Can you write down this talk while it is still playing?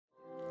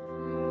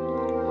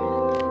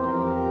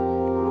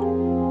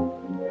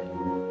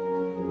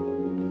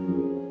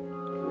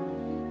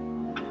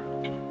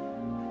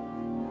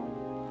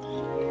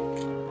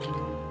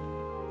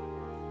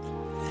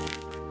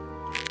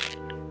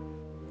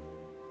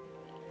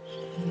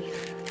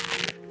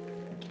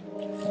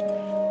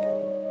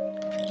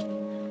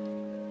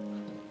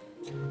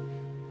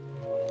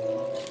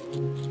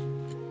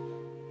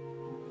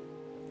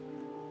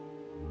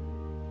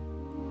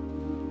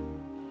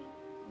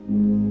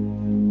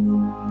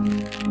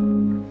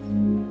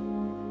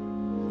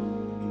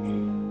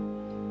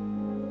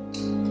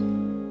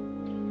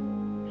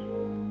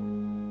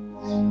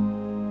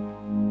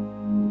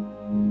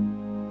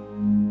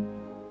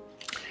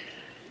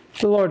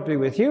Lord be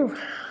with you.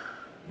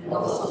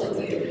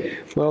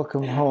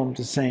 Welcome home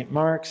to St.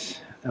 Mark's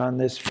on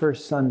this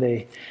first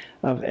Sunday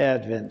of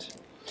Advent.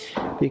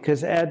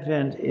 Because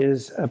Advent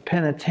is a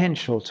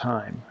penitential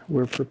time.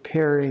 We're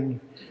preparing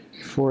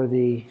for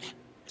the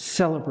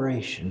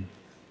celebration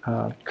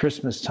of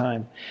Christmas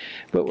time.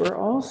 But we're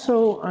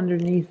also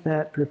underneath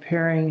that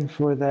preparing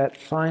for that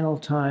final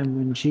time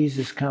when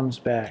Jesus comes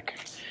back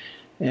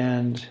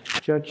and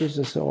judges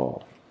us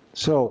all.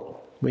 So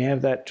we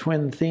have that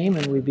twin theme,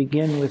 and we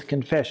begin with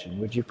confession.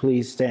 Would you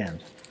please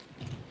stand?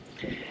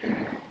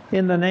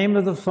 In the name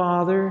of the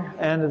Father,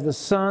 and of the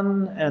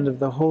Son, and of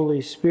the Holy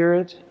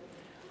Spirit,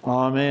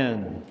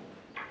 Amen.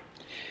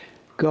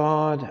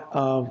 God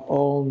of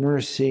all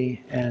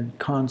mercy and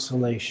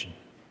consolation,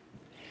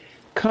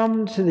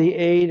 come to the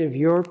aid of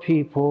your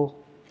people,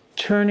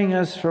 turning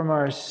us from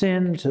our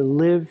sin to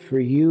live for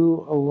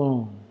you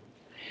alone.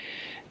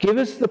 Give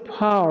us the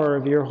power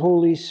of your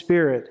Holy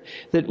Spirit,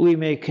 that we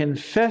may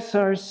confess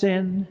our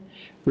sin,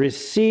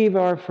 receive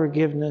our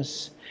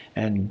forgiveness,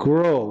 and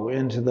grow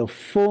into the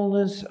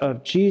fullness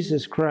of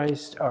Jesus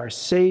Christ, our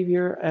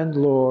Savior and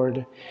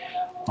Lord.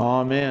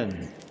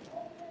 Amen.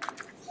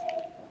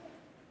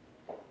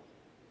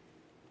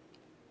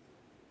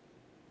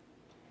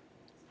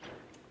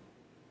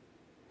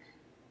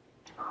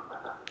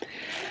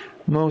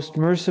 Most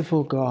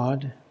merciful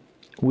God,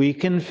 we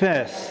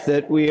confess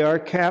that we are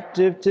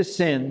captive to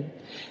sin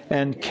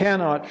and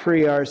cannot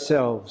free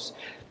ourselves.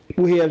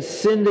 We have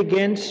sinned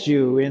against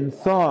you in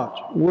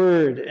thought,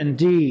 word, and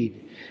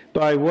deed,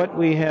 by what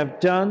we have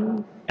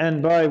done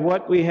and by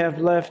what we have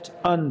left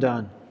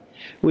undone.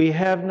 We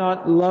have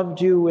not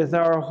loved you with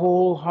our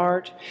whole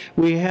heart.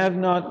 We have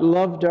not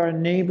loved our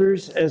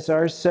neighbors as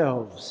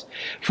ourselves.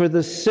 For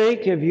the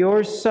sake of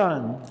your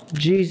Son,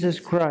 Jesus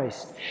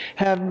Christ,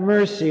 have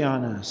mercy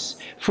on us.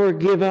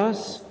 Forgive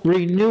us,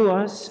 renew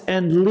us,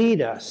 and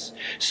lead us,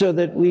 so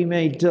that we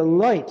may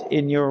delight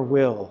in your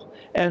will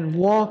and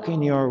walk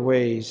in your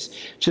ways,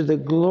 to the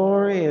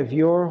glory of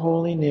your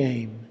holy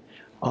name.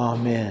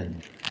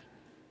 Amen.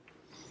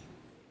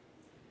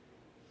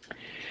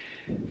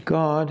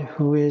 God,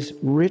 who is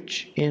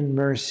rich in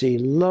mercy,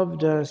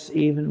 loved us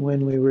even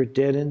when we were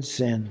dead in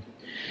sin,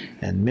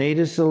 and made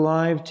us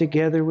alive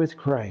together with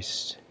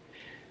Christ.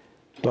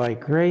 By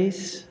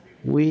grace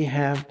we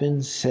have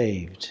been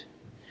saved.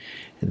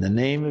 In the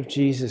name of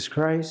Jesus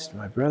Christ,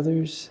 my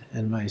brothers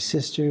and my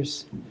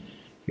sisters,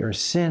 your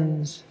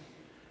sins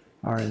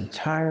are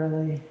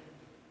entirely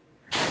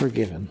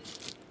forgiven.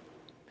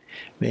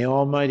 May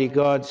Almighty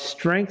God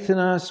strengthen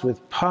us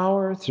with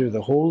power through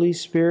the Holy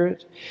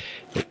Spirit,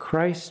 that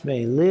Christ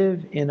may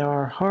live in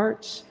our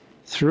hearts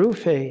through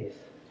faith.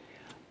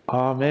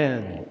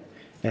 Amen.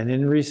 And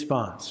in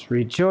response,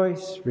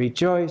 rejoice,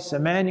 rejoice,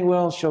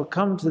 Emmanuel shall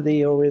come to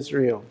thee, O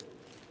Israel.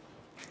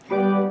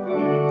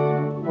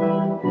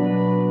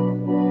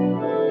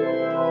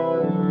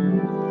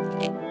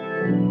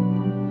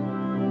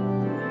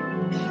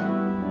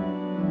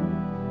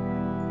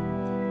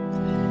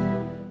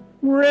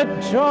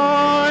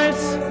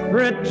 Rejoice,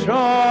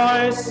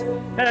 rejoice,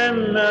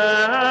 Emmanuel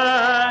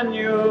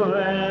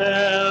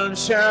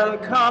shall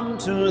come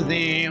to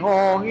thee,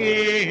 O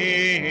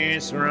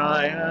Israel.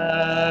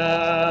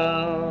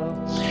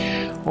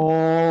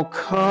 O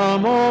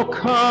come,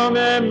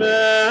 Emmanuel,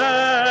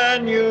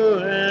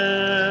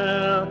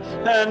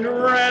 and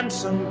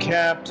ransom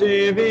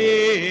captive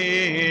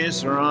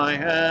Israel,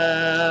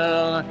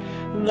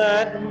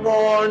 that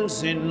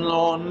mourns in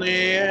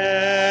lonely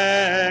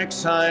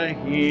exile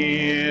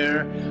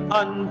here,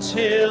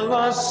 until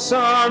the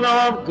Son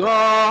of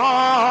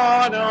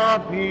God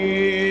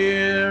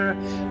appear.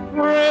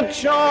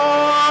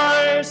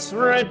 Rejoice,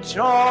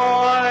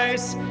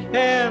 rejoice,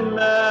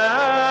 Emmanuel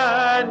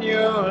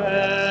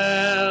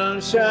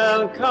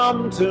shall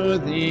come to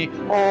thee,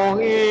 O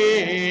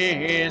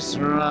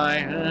Israel.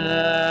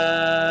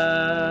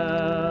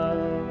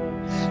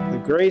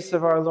 The grace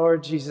of our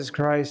Lord Jesus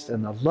Christ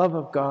and the love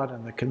of God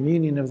and the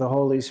communion of the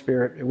Holy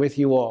Spirit be with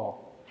you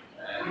all.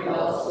 And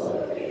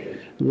also with you.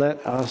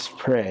 Let us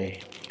pray.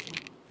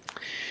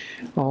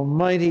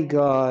 Almighty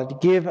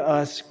God, give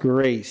us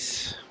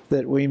grace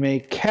that we may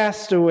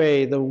cast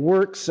away the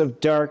works of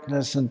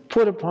darkness and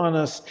put upon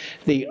us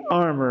the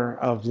armor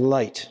of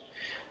light.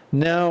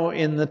 Now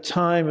in the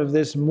time of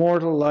this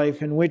mortal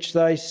life in which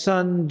thy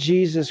Son,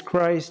 Jesus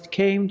Christ,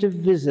 came to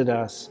visit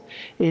us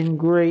in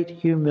great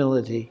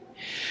humility,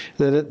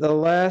 that at the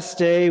last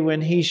day,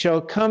 when he shall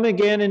come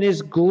again in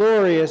his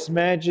glorious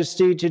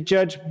majesty to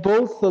judge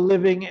both the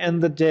living and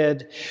the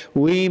dead,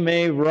 we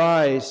may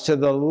rise to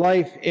the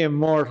life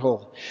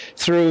immortal,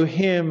 through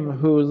him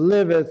who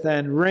liveth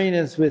and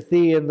reigneth with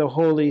thee in the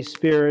Holy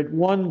Spirit,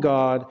 one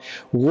God,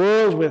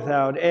 world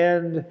without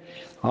end.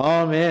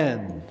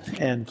 Amen.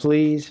 And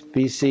please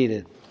be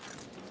seated.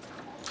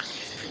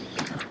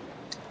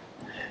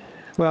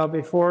 Well,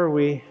 before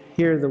we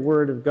hear the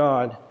word of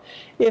God,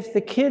 if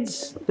the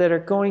kids that are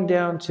going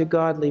down to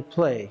Godly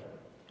Play,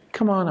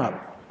 come on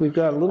up. We've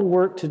got a little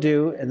work to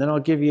do, and then I'll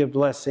give you a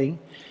blessing.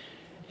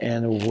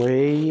 And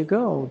away you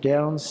go,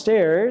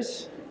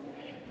 downstairs.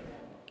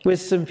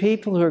 with some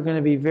people who are going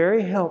to be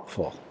very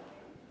helpful.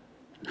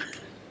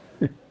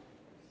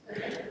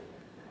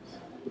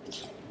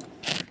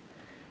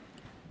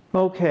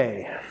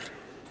 Okay,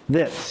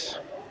 this.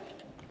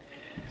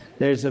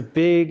 There's a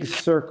big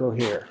circle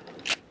here,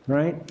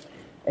 right?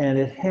 And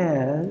it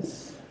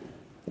has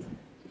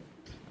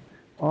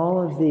all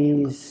of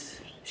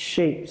these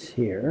shapes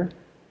here,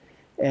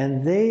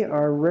 and they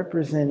are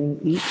representing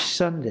each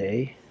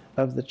Sunday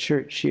of the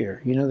church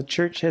year. You know, the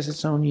church has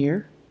its own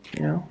year,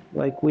 you know,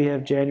 like we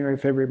have January,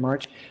 February,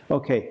 March.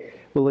 Okay,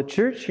 well, the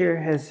church here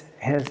has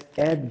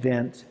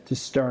Advent to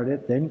start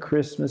it, then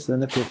Christmas,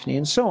 then Epiphany,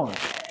 and so on.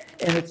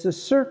 And it's a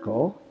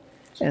circle,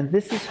 and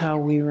this is how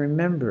we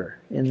remember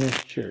in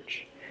this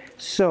church.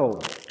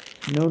 So,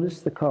 notice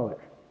the color.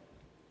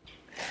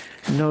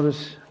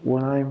 Notice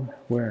what I'm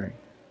wearing.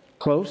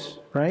 Close,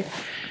 right?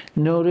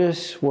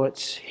 Notice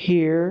what's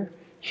here,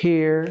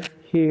 here,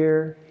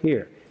 here,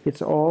 here.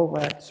 It's all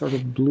that sort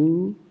of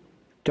blue,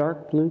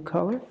 dark blue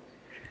color.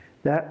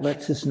 That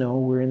lets us know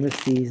we're in the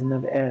season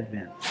of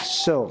Advent.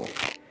 So,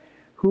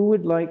 who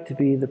would like to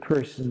be the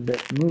person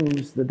that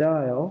moves the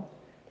dial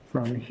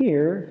from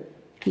here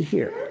to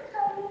here?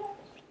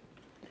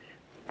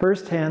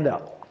 First hand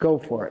up. Go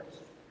for it.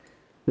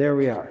 There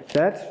we are.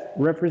 That's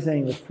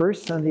representing the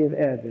first Sunday of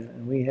Advent.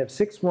 And we have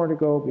 6 more to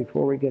go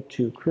before we get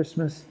to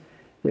Christmas.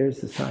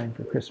 There's the sign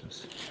for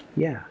Christmas.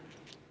 Yeah.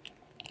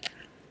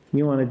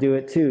 You want to do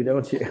it too,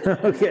 don't you?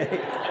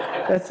 Okay.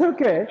 That's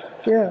okay.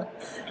 Yeah.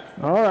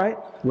 All right.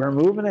 We're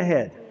moving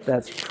ahead.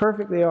 That's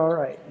perfectly all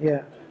right.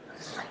 Yeah.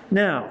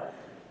 Now,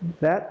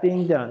 that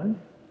being done,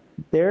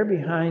 there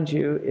behind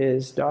you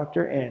is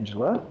Dr.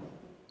 Angela.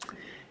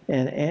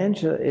 And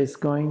Angela is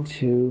going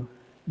to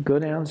go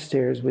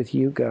downstairs with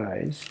you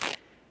guys.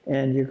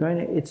 And you're going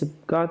to, it's a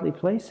godly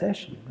play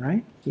session,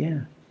 right?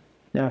 Yeah.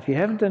 Now, if you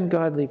haven't done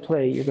godly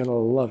play, you're going to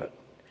love it.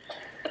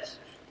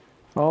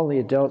 All the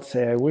adults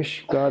say, I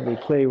wish godly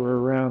play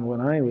were around when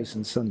I was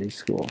in Sunday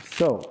school.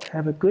 So,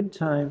 have a good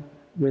time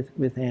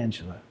with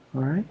Angela,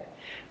 all right?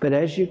 But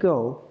as you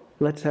go,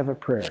 let's have a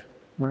prayer,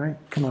 all right?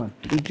 Come on,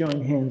 we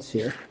join hands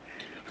here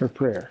for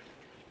prayer.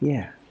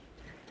 Yeah.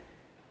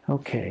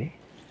 Okay.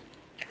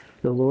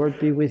 The Lord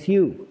be with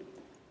you.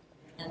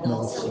 And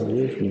also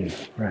with you.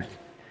 Right.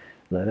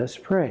 Let us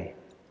pray.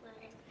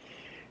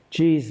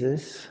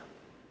 Jesus,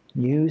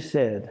 you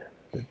said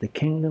that the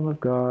kingdom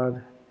of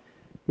God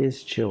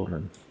is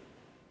children.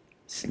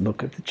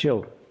 Look at the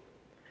children.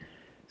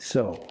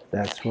 So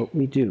that's what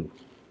we do.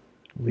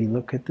 We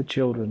look at the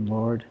children,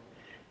 Lord,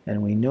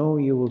 and we know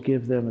you will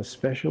give them a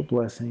special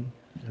blessing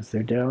as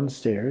they're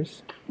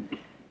downstairs,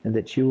 and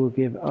that you will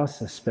give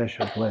us a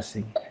special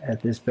blessing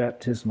at this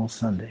baptismal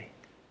Sunday.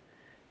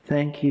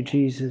 Thank you,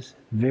 Jesus,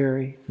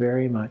 very,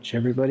 very much.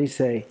 Everybody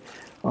say,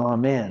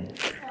 Amen.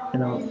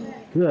 And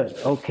good.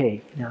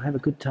 Okay. Now have a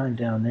good time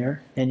down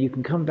there, and you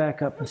can come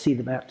back up and see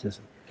the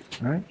baptism.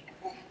 All right?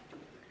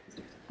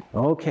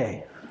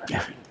 Okay.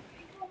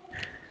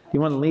 You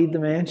want to lead the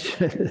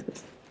manch?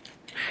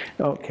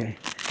 Okay.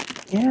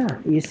 Yeah.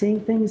 Are you seeing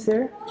things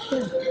there?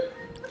 Yeah.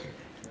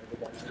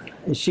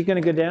 Is she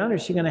going to go down, or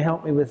is she going to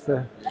help me with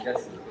the...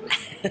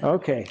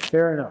 Okay.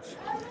 Fair enough.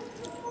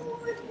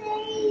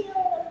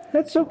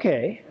 That's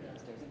okay.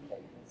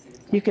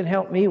 You can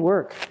help me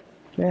work.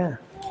 Yeah.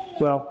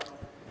 Well,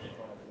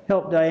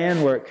 help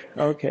Diane work.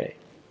 Okay.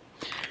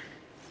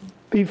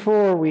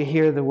 Before we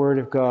hear the word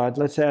of God,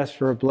 let's ask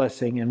for a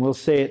blessing, and we'll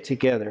say it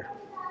together.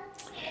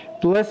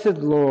 Blessed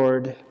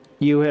Lord,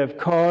 you have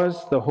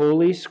caused the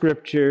Holy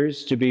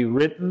Scriptures to be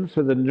written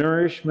for the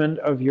nourishment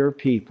of your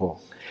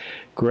people.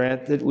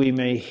 Grant that we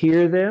may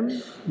hear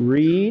them,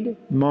 read,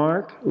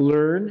 mark,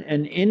 learn,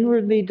 and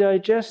inwardly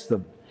digest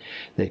them,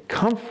 that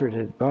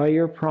comforted by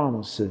your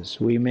promises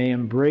we may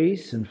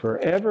embrace and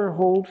forever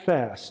hold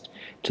fast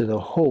to the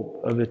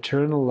hope of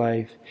eternal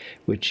life,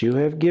 which you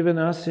have given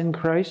us in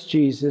Christ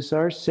Jesus,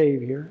 our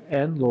Savior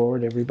and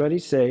Lord. Everybody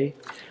say,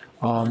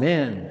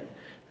 Amen.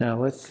 Now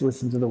let's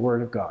listen to the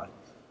Word of God.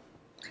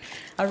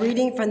 A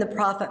reading from the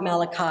prophet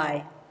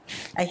Malachi,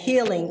 a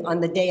healing on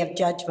the day of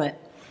judgment.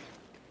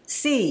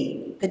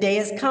 See, the day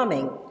is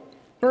coming,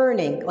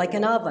 burning like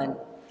an oven,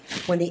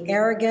 when the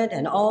arrogant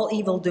and all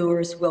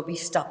evildoers will be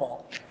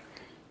stubble.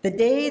 The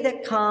day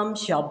that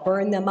comes shall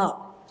burn them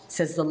up,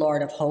 says the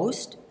Lord of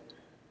hosts,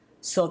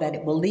 so that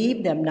it will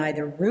leave them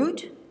neither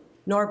root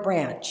nor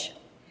branch.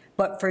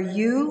 But for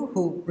you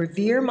who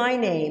revere my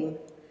name,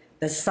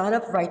 the Son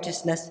of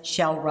Righteousness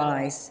shall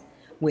rise,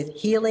 with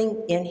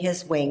healing in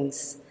his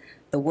wings.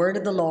 The word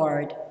of the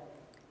Lord.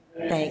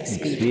 Thanks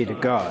be to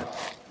God.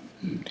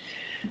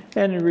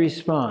 And in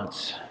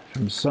response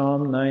from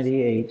Psalm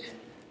 98,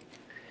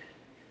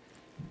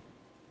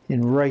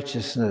 in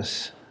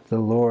righteousness the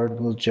Lord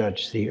will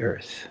judge the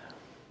earth.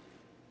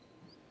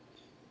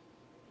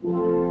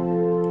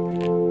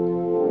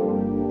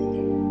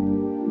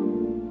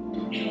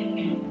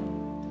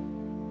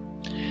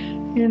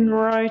 In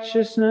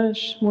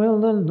righteousness will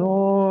the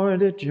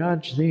Lord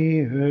judge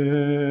the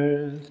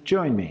earth.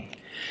 Join me.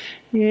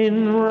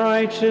 In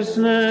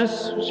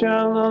righteousness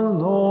shall the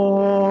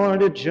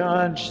Lord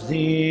judge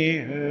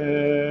the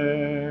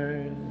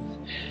earth.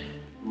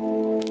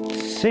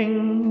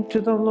 Sing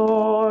to the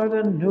Lord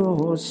a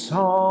new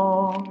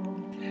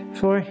song,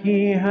 for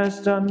he has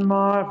done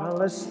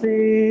marvelous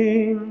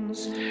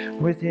things.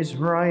 With his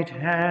right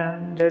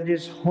hand and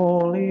his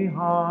holy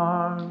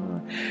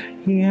arm,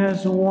 he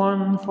has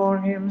won for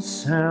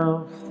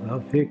himself the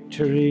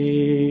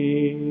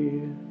victory.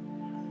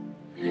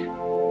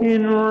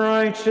 In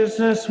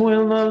righteousness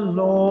will the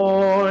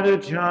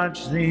Lord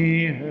judge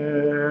the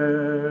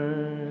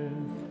earth.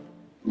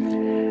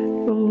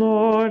 The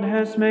Lord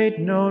has made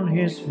known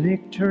his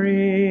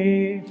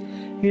victory.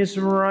 His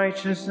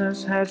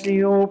righteousness has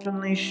he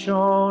openly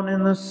shown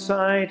in the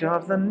sight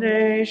of the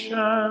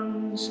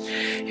nations.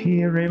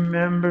 He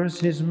remembers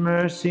his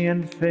mercy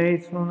and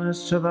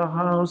faithfulness to the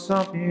house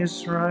of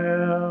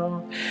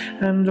Israel.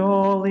 And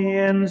all the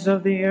ends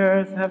of the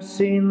earth have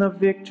seen the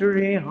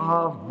victory of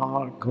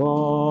our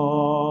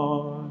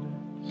God.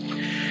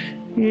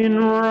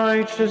 In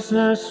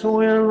righteousness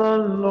will the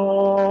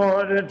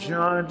Lord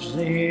judge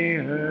the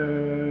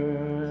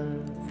earth.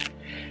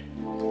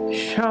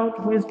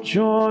 Shout with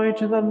joy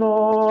to the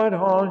Lord,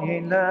 all ye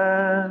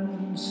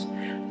lands.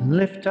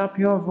 Lift up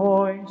your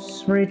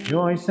voice,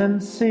 rejoice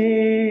and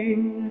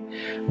sing,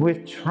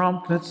 with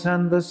trumpets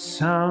and the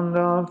sound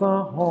of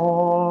the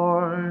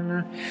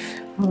horn.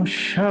 Oh,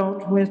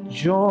 shout with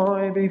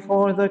joy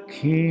before the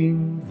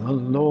King, the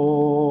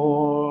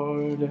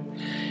Lord.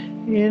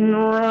 In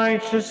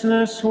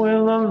righteousness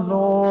will the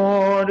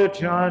Lord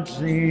judge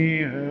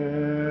the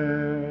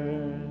earth.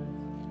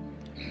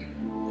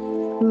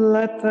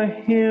 Let the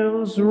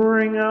hills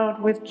ring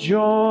out with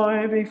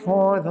joy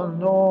before the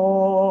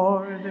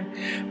Lord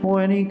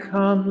when he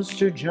comes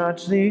to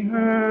judge the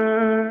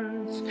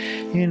earth.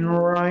 In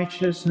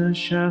righteousness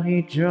shall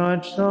he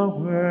judge the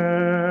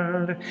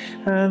world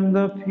and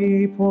the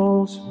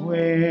peoples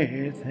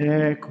with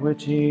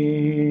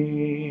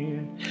equity.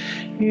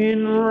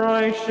 In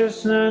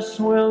righteousness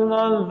will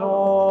the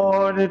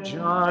Lord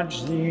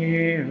judge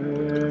the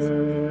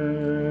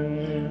earth.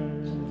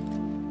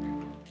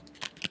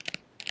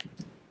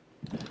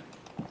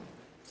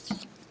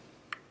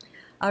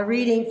 A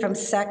reading from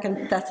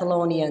 2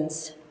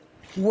 Thessalonians,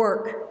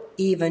 work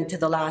even to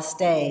the last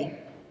day.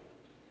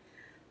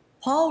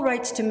 Paul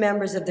writes to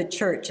members of the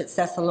church at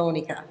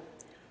Thessalonica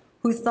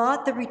who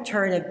thought the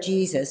return of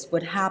Jesus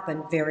would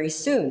happen very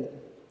soon.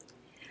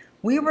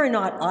 We were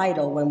not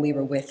idle when we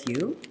were with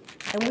you,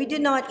 and we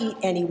did not eat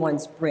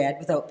anyone's bread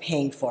without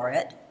paying for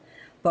it,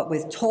 but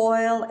with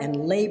toil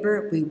and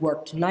labor we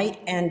worked night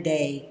and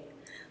day,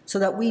 so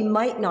that we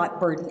might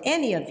not burden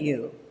any of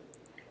you.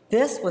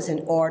 This was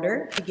in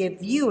order to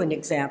give you an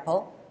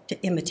example to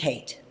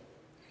imitate.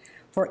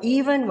 For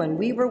even when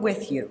we were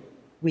with you,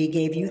 we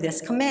gave you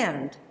this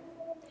command: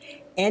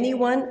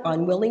 anyone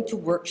unwilling to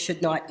work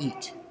should not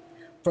eat,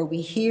 for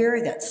we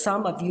hear that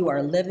some of you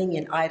are living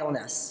in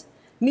idleness,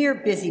 mere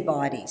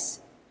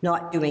busybodies,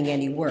 not doing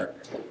any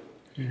work.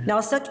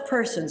 Now such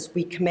persons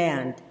we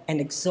command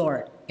and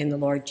exhort in the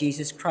Lord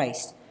Jesus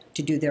Christ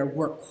to do their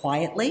work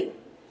quietly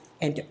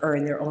and to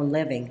earn their own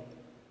living.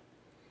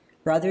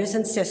 Brothers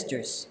and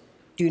sisters,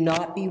 do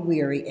not be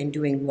weary in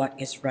doing what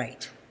is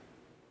right.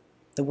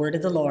 The word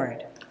of the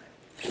Lord.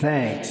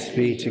 Thanks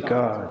be to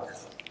God.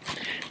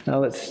 Now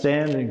let's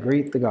stand and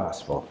greet the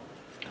gospel.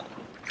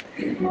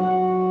 Alleluia,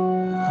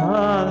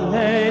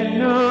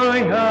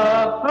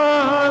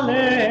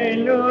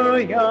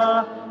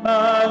 alleluia,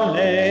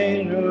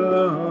 alleluia.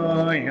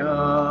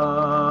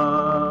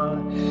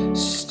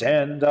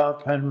 Stand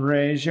up and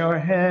raise your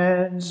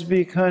heads,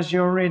 because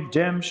your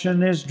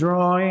redemption is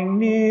drawing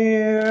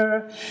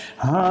near.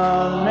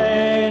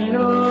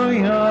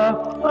 Alleluia,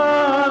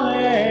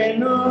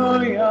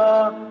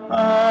 alleluia,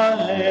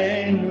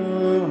 alleluia.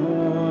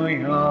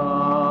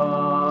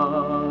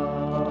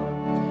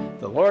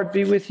 The Lord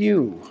be with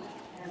you.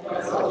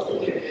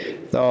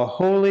 The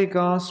Holy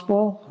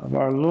Gospel of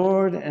our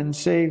Lord and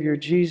Savior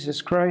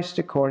Jesus Christ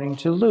according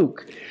to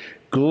Luke.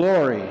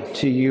 Glory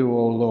to you,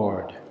 O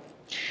Lord.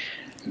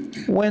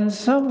 When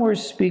some were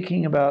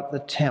speaking about the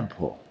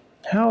temple,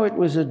 how it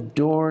was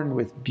adorned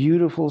with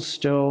beautiful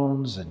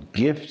stones and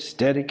gifts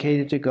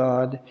dedicated to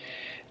God,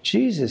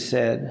 Jesus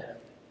said,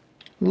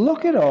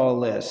 "Look at all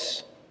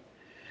this.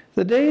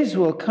 The days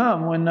will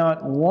come when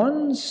not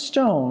one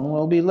stone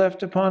will be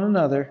left upon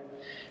another.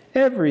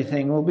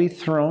 Everything will be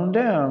thrown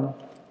down."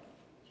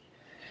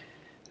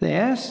 They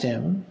asked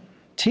him,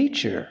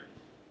 "Teacher,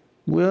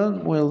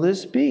 will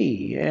this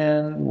be?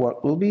 And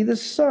what will be the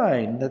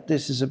sign that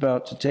this is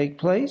about to take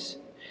place?"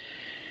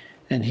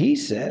 And he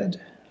said,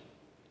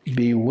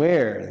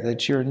 "Beware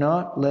that you're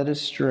not led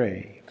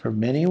astray, for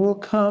many will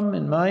come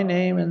in my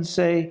name and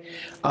say,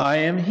 'I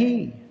am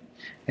he,'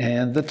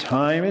 and 'the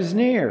time is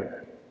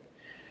near.'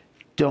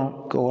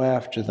 Don't go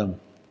after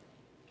them.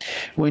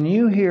 When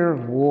you hear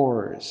of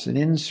wars and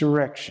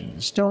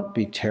insurrections, don't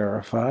be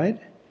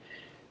terrified.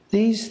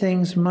 These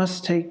things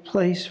must take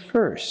place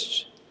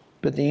first,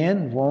 but the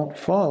end won't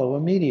follow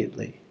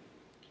immediately."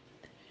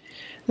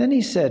 Then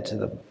he said to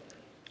them,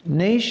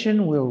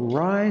 "Nation will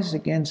rise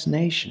against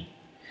nation,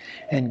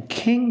 and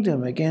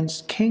kingdom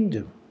against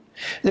kingdom.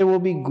 There will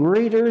be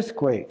great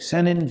earthquakes,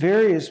 and in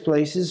various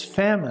places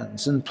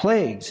famines and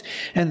plagues,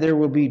 and there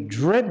will be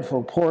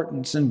dreadful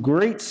portents and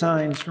great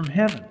signs from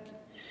heaven.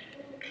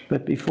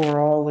 But before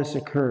all this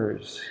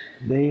occurs,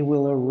 they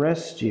will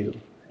arrest you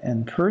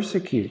and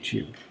persecute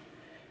you.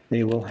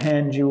 They will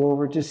hand you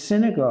over to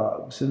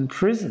synagogues and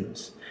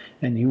prisons,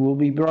 and you will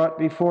be brought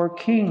before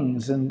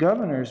kings and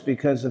governors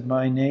because of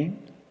my name.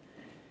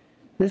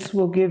 This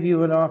will give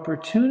you an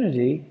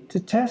opportunity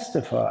to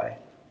testify.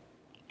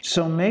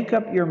 So make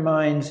up your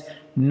minds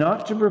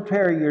not to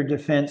prepare your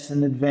defense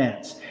in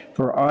advance,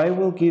 for I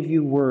will give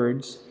you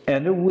words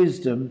and a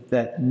wisdom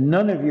that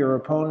none of your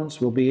opponents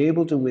will be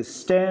able to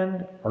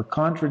withstand or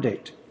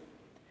contradict.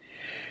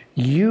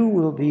 You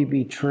will be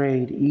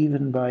betrayed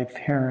even by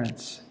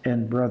parents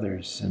and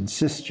brothers and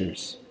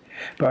sisters,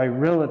 by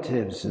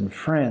relatives and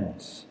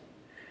friends,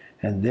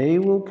 and they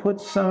will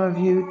put some of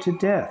you to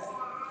death.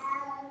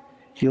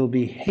 You'll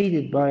be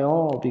hated by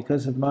all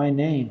because of my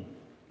name.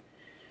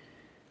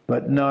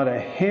 But not a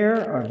hair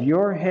of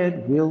your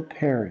head will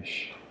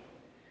perish.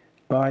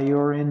 By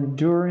your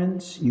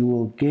endurance you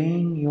will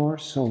gain your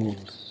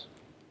souls."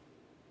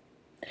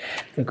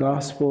 The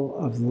Gospel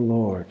of the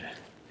Lord.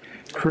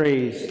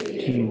 Praise to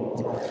you,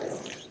 Lord.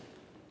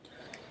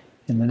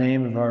 In the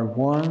name of our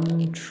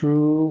one,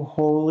 true,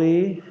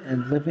 holy,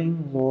 and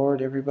living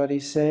Lord, everybody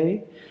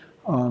say,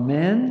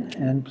 Amen,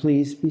 and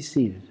please be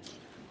seated.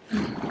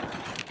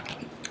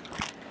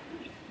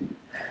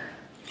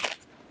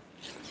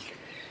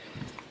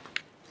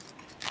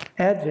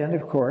 Advent,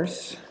 of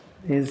course,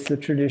 is the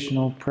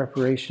traditional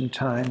preparation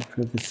time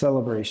for the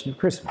celebration of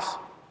Christmas.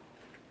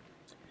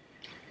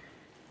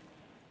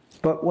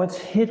 But what's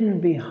hidden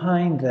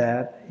behind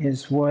that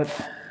is what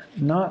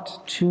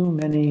not too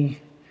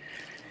many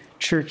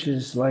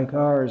churches like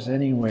ours,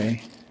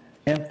 anyway,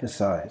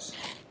 emphasize.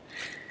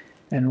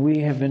 And we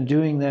have been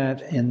doing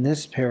that in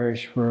this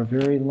parish for a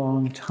very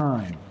long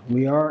time.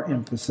 We are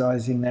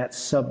emphasizing that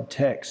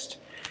subtext,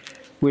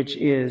 which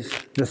is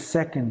the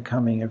second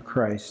coming of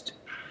Christ.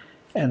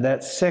 And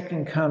that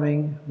second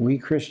coming, we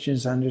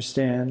Christians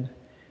understand,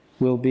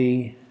 will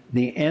be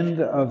the end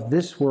of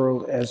this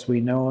world as we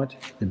know it,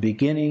 the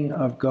beginning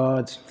of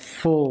God's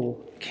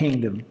full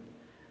kingdom,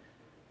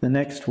 the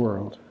next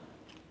world.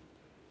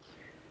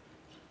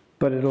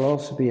 But it'll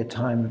also be a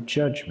time of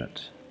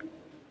judgment.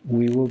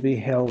 We will be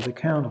held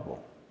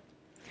accountable.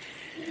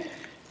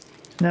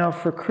 Now,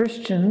 for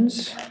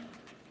Christians,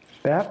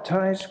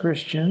 baptized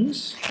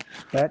Christians,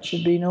 that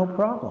should be no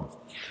problem.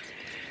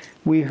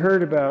 We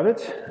heard about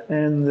it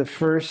in the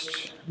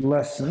first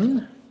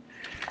lesson.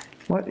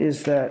 What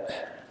is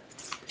that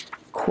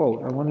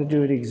quote? I want to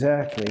do it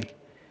exactly.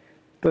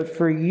 "But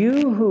for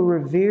you who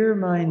revere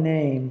my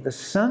name, the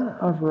Son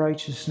of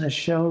Righteousness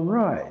shall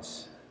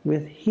rise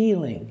with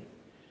healing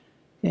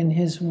in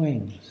his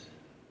wings."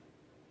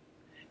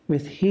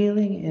 With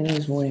healing in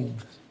his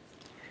wings.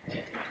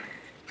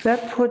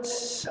 That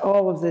puts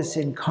all of this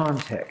in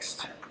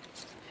context.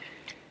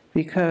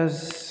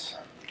 Because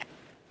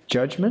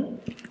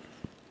judgment,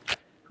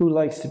 who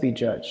likes to be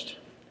judged?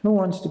 Who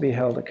wants to be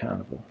held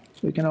accountable?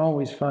 We can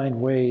always find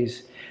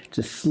ways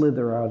to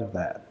slither out of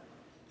that.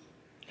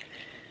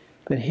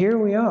 But here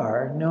we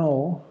are,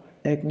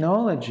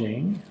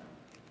 acknowledging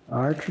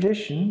our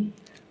tradition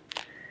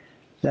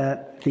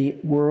that the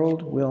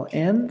world will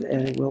end,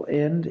 and it will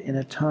end in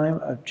a time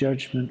of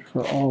judgment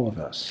for all of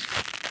us.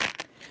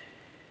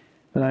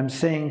 But I'm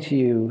saying to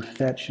you,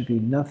 that should be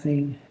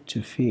nothing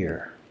to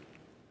fear.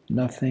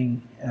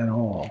 Nothing at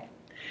all.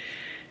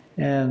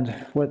 And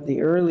what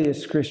the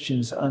earliest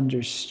Christians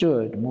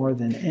understood more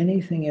than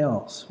anything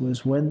else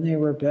was when they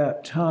were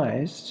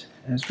baptized,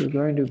 as we're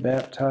going to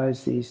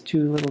baptize these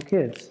two little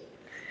kids,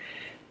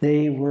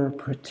 they were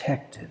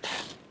protected.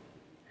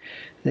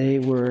 They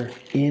were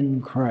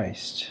in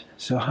Christ.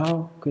 So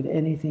how could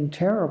anything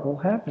terrible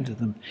happen to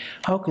them?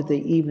 How could they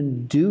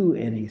even do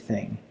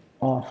anything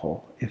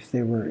awful if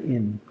they were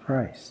in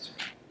Christ?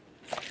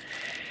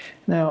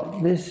 Now,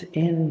 this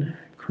in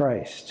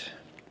Christ,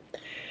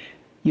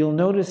 you'll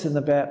notice in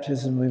the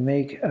baptism we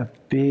make a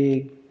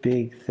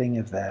big thing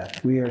of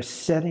that. We are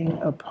setting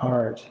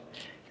apart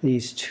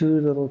these two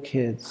little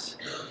kids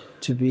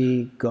to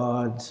be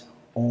God's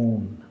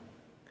own.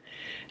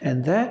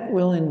 And that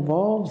will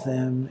involve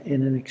them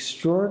in an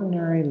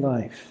extraordinary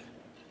life.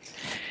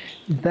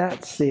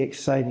 That's the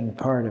exciting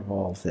part of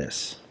all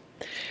this.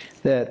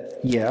 That,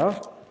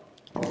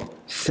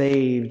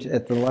 saved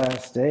at the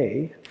last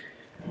day,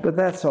 but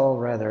that's all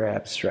rather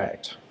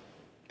abstract.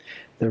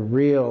 The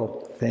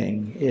real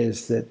thing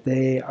is that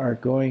they are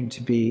going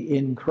to be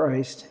in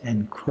Christ,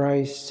 and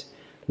Christ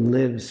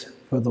lives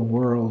for the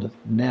world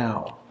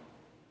now.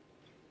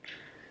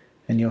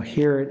 And you'll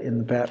hear it in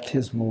the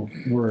baptismal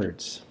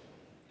words.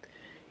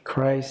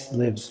 Christ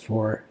lives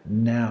for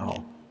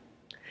now.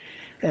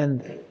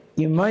 And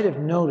you might have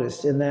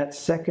noticed in that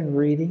second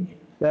reading,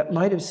 that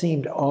might have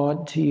seemed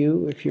odd to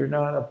you if you're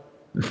not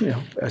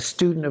a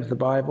student of the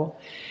Bible.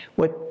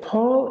 What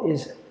Paul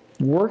is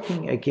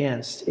working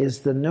against is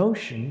the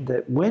notion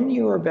that when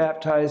you are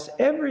baptized,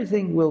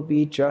 everything will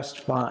be just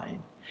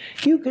fine.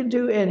 You can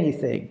do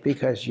anything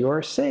because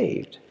you're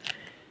saved.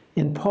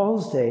 In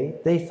Paul's day,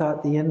 they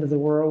thought the end of the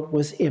world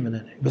was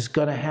imminent. It was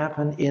going to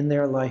happen in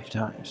their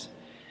lifetimes.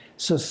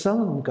 So some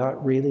of them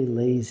got really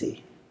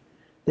lazy.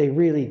 They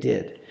really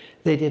did.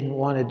 They didn't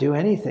want to do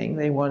anything.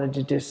 They wanted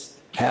to just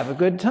have a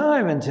good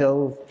time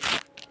until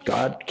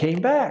God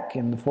came back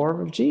in the form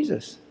of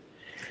Jesus.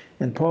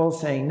 And Paul's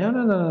saying,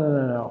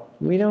 no.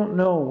 We don't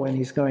know when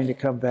he's going to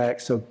come back,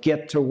 so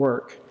get to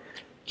work.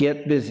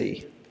 Get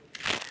busy.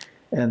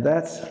 And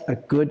that's a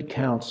good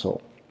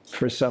counsel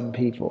for some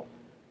people.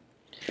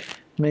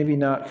 Maybe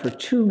not for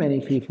too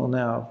many people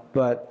now,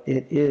 but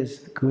it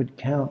is good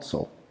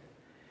counsel.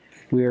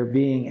 We are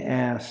being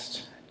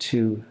asked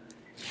to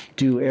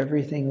do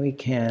everything we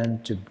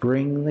can to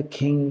bring the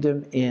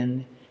kingdom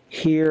in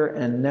here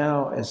and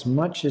now as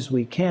much as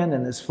we can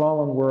in this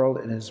fallen world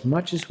and as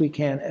much as we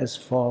can as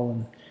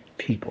fallen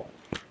people.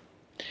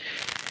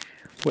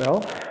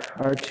 Well,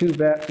 our two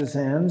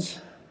baptizans,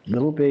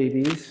 little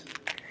babies,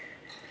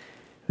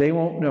 they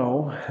won't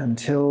know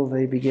until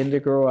they begin to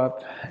grow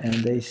up and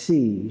they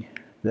see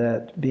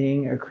that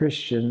being a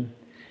Christian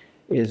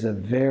is a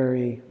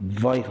very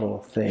vital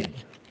thing.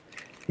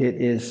 It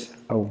is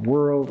a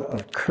world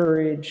of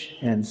courage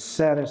and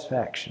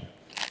satisfaction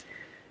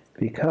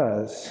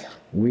because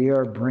we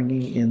are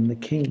bringing in the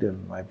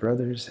kingdom, my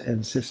brothers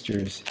and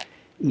sisters,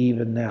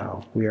 even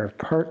now. We are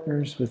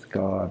partners with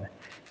God,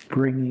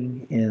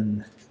 bringing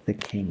in the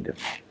kingdom.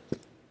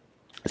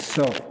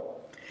 So,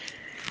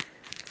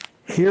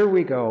 here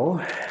we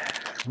go.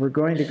 We're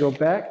going to go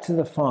back to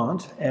the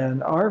font,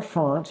 and our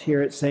font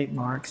here at St.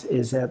 Mark's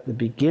is at the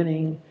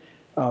beginning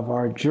of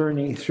our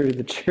journey through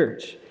the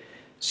church.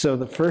 So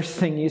the first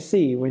thing you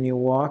see when you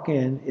walk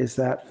in is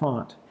that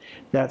font.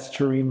 That's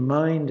to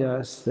remind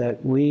us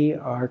that we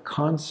are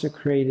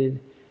consecrated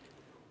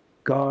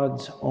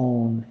God's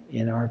own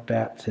in our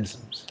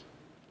baptisms.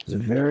 It's a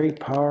very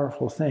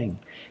powerful thing.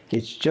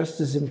 It's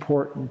just as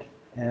important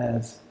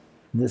as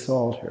this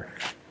altar.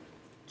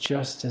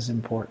 Just as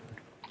important.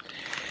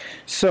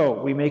 So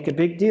we make a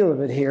big deal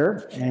of it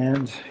here,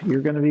 and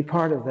you're going to be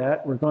part of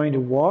that. We're going to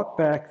walk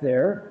back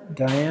there,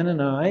 Diane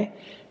and I,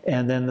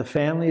 and then the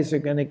families are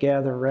going to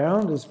gather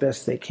around as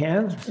best they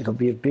can. It'll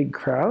be a big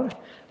crowd,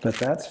 but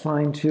that's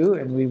fine too.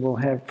 And we will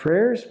have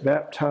prayers,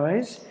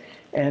 baptize,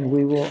 and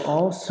we will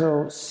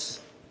also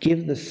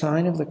give the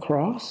sign of the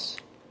cross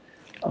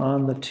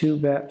on the two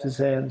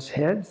baptizans'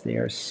 heads. They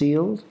are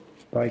sealed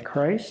by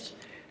Christ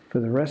for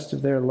the rest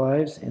of their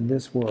lives in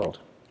this world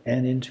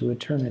and into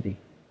eternity.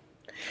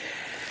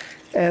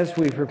 As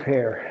we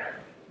prepare,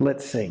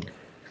 let's sing.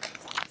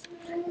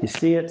 You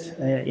see it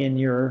in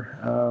your,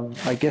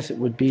 I guess it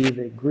would be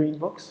the green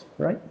books,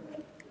 right?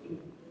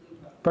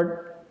 Pardon?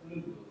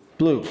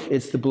 Blue.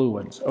 It's the blue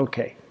ones.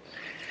 Okay.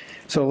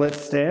 So let's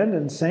stand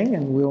and sing,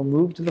 and we'll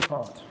move to the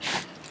font.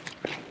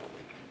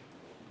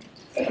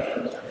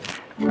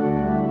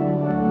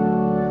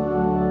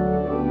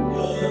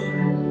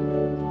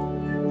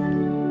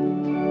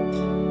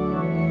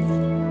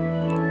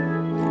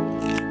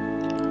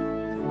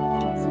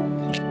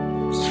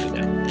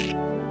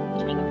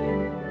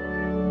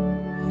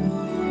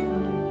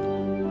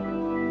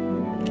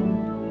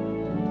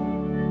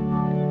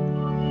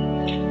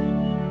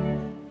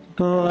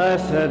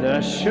 Blessed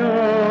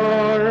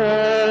assurance,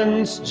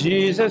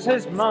 Jesus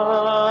is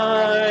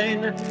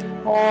mine.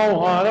 Oh,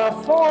 what a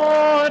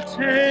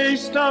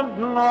foretaste of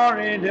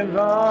glory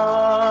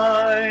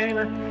divine.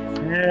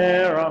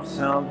 Heir of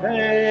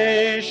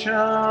salvation,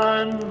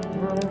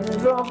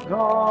 Word of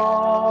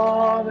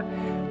God,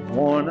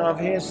 born of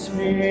his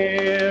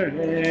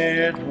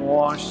Spirit,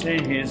 washed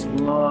in his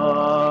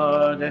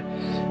blood.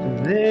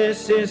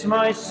 This is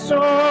my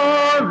story,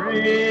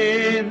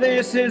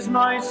 this is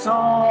my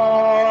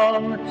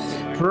song,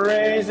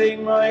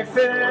 praising my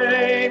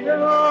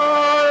Savior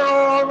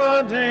all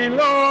the day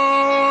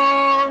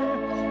long.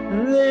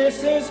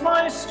 This is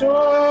my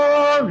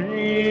story,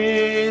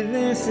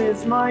 this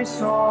is my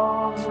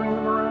song,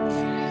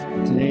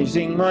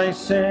 praising my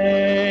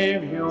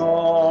Savior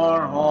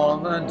all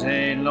the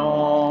day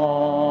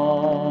long.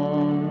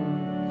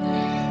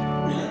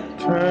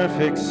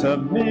 Perfect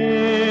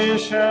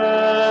submission,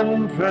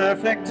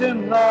 perfect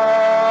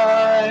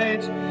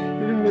delight,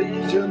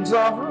 visions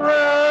of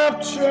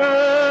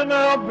rapture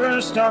now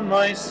burst on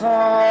my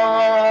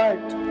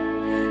sight.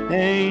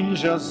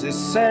 Angels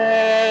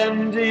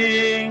descending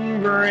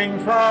bring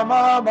from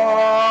above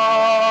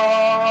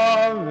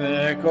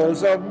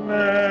echoes of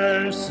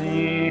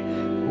mercy,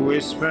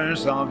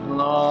 whispers of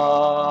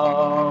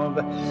love.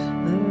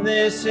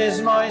 This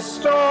is my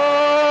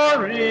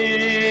story,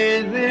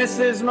 this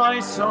is my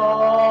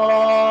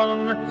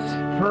song,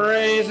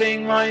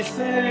 praising my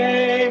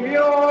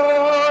Savior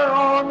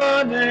all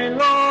the day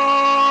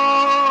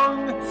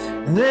long.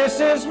 This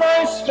is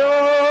my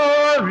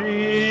story,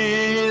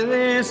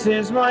 this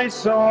is my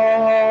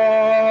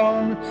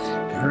song,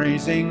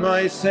 praising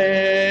my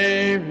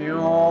Savior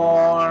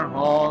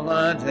all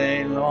the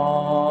day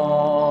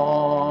long.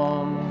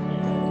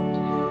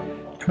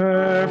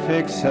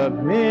 perfect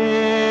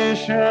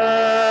submission,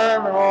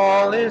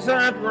 all is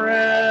at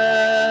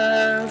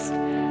rest.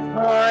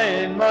 I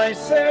in my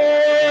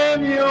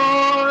Savior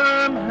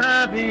am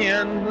happy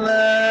and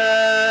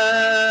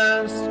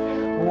blessed,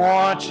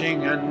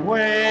 watching and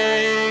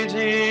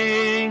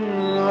waiting,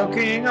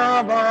 looking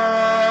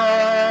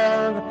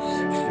above,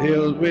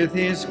 filled with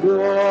his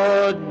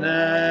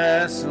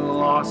goodness,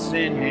 lost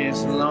in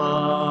his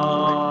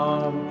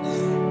love.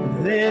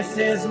 This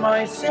is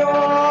my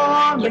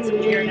song,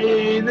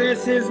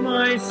 this is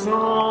my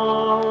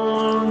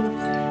song,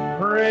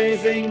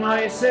 praising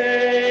my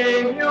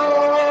Savior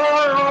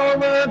all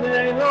the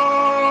day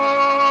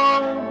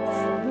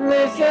long.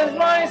 This is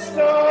my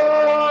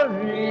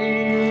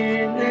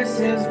story, this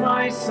is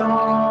my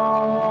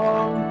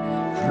song,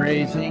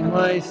 praising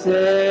my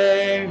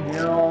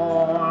Savior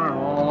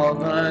all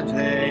the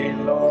day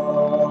long.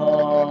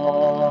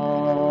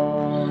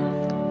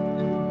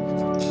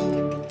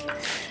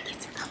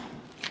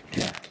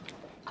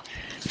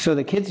 So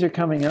the kids are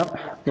coming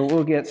up, but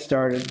we'll get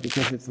started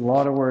because it's a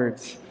lot of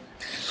words.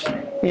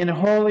 In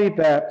holy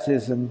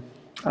baptism,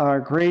 our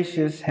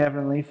gracious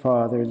Heavenly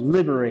Father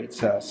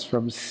liberates us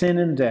from sin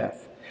and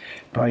death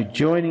by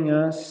joining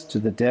us to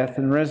the death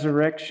and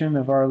resurrection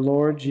of our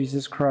Lord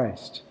Jesus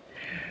Christ.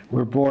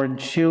 We're born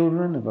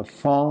children of a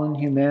fallen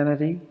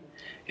humanity.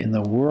 In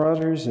the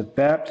waters of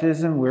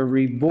baptism, we're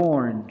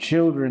reborn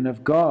children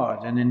of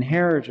God and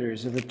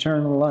inheritors of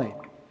eternal life.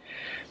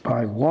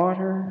 By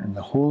water and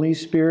the Holy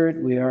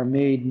Spirit, we are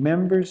made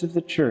members of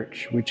the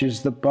church, which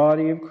is the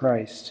body of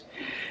Christ.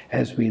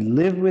 As we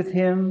live with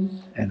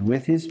him and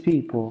with his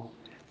people,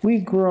 we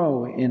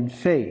grow in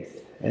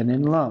faith and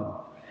in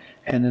love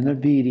and in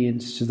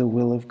obedience to the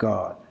will of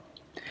God.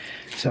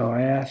 So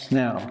I ask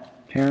now,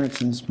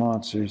 parents and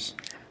sponsors,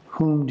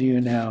 whom do you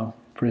now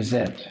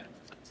present?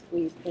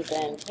 We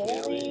present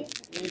Haley,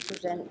 we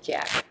present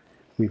Jack.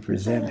 We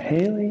present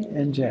Haley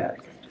and Jack.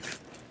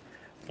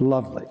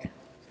 Lovely.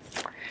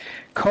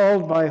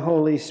 Called by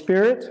Holy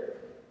Spirit,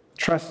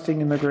 trusting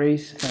in the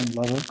grace and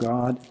love of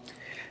God,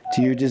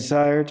 do you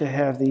desire to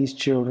have these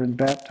children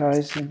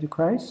baptized into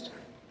Christ?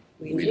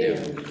 We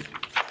do.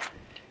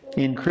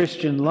 In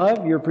Christian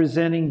love, you're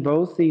presenting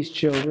both these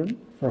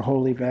children for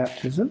holy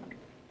baptism.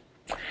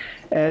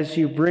 As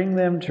you bring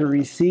them to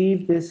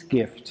receive this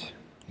gift,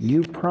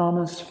 you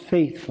promise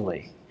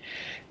faithfully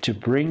to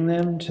bring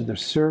them to the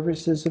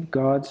services of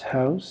God's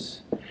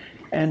house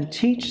and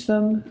teach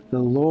them the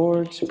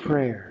Lord's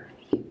Prayer,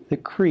 the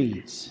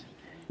creeds,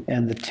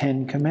 and the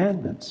 10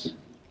 Commandments.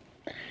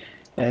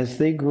 As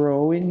they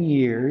grow in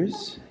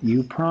years,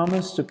 you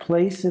promise to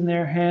place in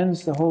their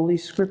hands the Holy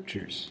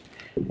Scriptures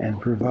and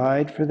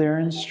provide for their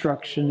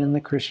instruction in the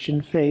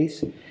Christian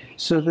faith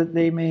so that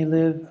they may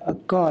live a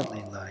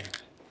godly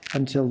life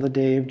until the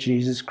day of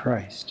Jesus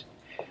Christ,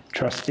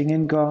 trusting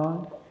in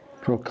God,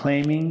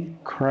 proclaiming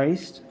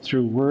Christ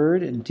through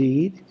word and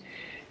deed,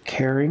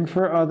 caring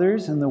for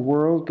others in the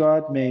world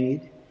God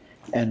made,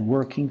 and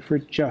working for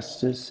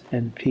justice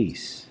and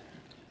peace.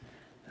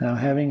 Now,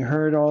 having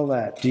heard all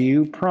that, do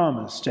you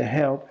promise to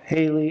help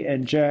Haley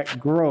and Jack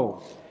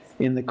grow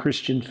in the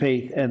Christian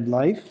faith and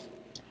life?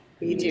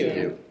 We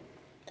do.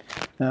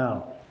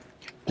 Now,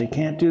 they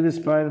can't do this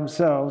by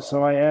themselves,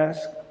 so I ask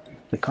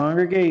the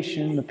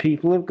congregation, the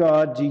people of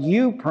God, do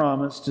you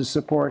promise to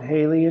support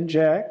Haley and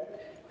Jack,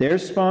 their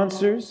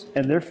sponsors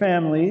and their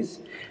families,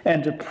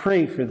 and to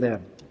pray for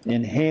them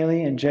in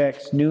Haley and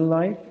Jack's new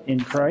life in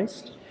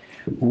Christ?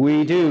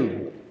 We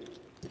do.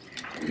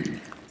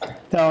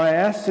 Now I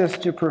asked us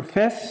to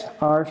profess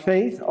our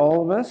faith,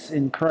 all of us,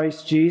 in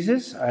Christ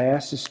Jesus. I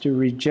asked us to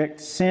reject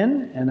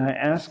sin, and I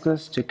ask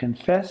us to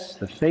confess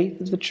the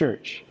faith of the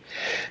church.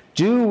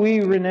 Do we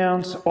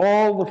renounce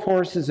all the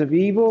forces of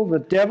evil, the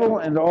devil,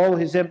 and all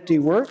his empty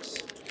works?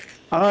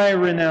 I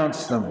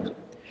renounce them.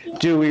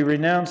 Do we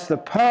renounce the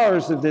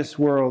powers of this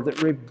world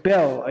that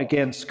rebel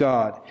against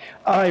God?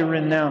 I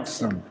renounce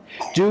them.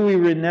 Do we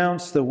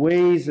renounce the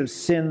ways of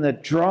sin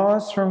that draw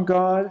us from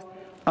God?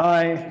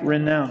 I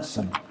renounce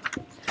them.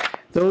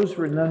 Those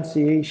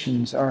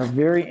renunciations are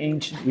very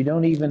ancient. We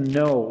don't even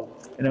know,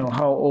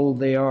 how old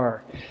they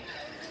are.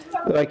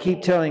 But I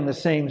keep telling the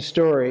same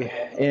story.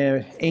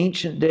 In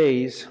ancient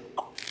days,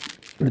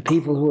 the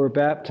people who were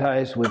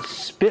baptized would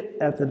spit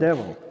at the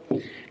devil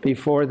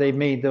before they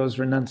made those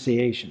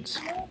renunciations.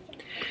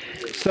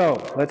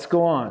 So, let's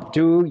go on.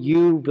 Do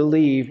you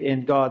believe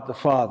in God the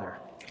Father?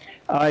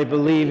 I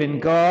believe in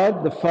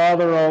God, the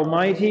Father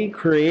Almighty,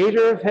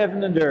 creator of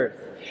heaven and earth.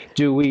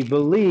 Do we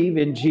believe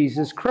in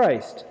Jesus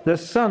Christ, the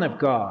Son of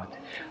God?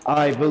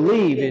 I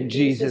believe in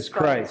Jesus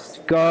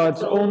Christ,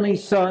 God's only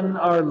Son,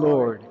 our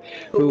Lord,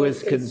 who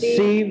was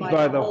conceived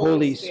by the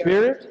Holy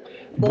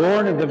Spirit,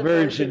 born of the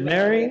Virgin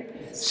Mary,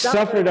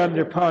 suffered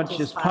under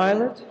Pontius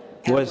Pilate,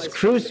 was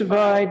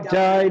crucified,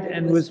 died,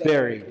 and was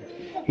buried.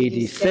 He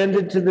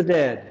descended to the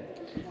dead.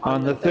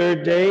 On the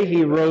third day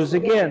he rose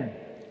again.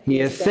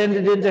 He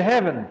ascended into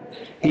heaven.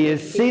 He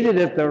is seated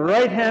at the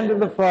right hand of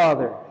the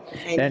Father,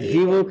 and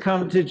he will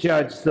come to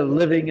judge the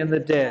living and the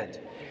dead.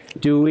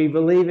 Do we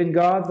believe in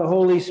God, the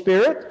Holy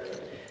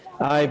Spirit?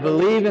 I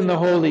believe in the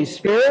Holy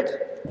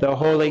Spirit, the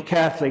Holy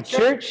Catholic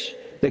Church,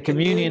 the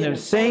communion of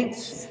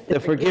saints, the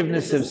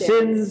forgiveness of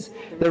sins,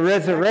 the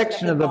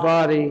resurrection of the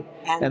body,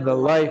 and the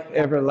life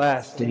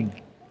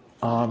everlasting.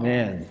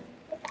 Amen.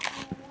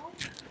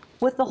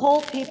 With the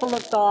whole people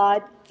of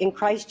God in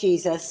Christ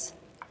Jesus,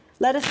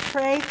 let us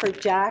pray for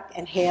Jack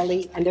and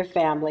Haley and their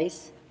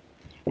families,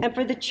 and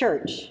for the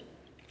church,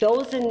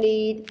 those in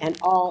need, and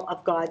all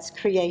of God's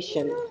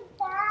creation.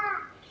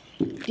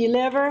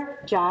 Deliver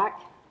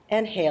Jack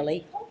and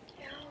Haley,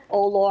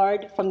 O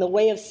Lord, from the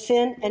way of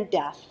sin and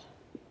death.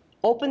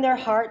 Open their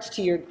hearts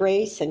to your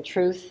grace and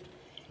truth,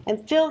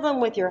 and fill them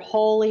with your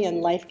holy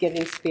and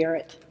life-giving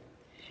Spirit.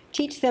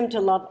 Teach them to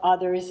love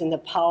others in the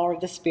power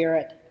of the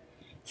Spirit.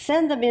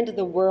 Send them into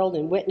the world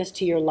and witness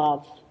to your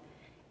love,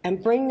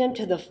 and bring them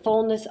to the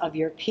fullness of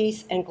your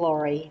peace and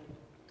glory.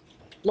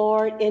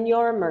 Lord, in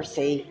your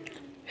mercy,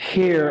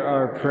 hear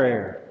our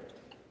prayer.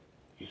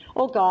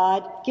 O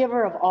God,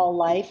 giver of all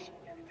life,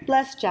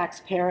 bless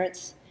Jack's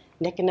parents,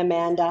 Nick and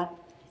Amanda,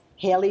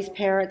 Haley's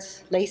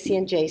parents, Lacey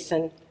and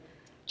Jason,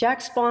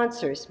 Jack's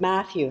sponsors,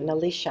 Matthew and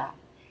Alicia,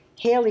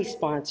 Haley's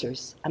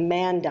sponsors,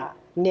 Amanda,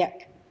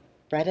 Nick,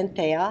 Brett and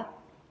Thea,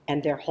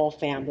 and their whole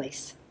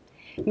families.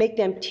 Make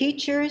them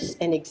teachers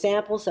and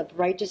examples of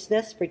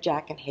righteousness for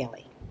Jack and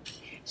Haley.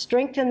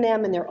 Strengthen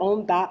them in their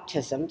own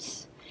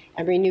baptisms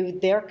and renew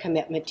their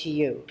commitment to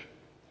you.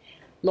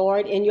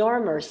 Lord, in your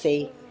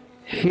mercy,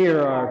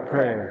 hear our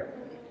prayer.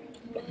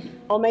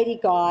 Almighty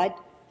God,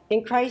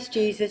 in Christ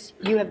Jesus,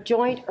 you have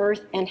joined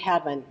earth and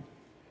heaven.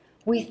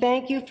 We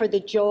thank you for the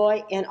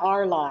joy in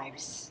our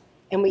lives,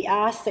 and we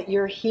ask that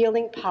your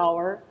healing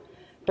power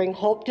bring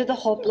hope to the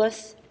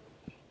hopeless,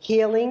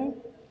 healing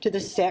to the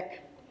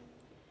sick,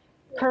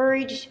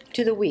 courage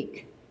to the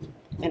weak,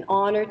 and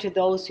honor to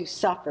those who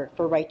suffer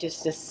for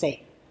righteousness'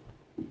 sake.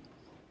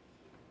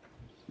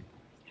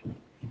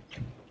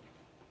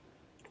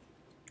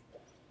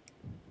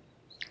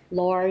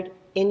 Lord,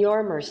 in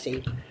your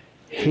mercy,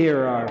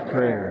 hear our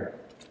prayer.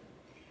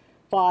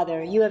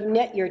 Father, you have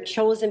knit your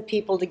chosen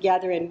people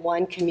together in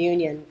one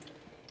communion,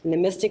 in the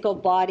mystical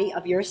body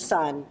of your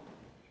Son.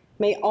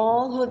 May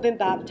all who have been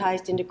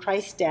baptized into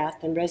Christ's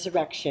death and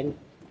resurrection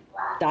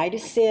die to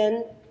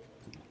sin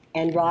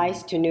and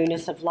rise to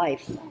newness of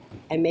life.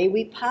 And may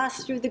we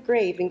pass through the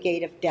grave and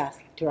gate of death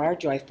to our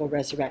joyful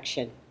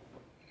resurrection.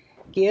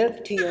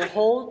 Give to your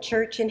whole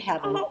church in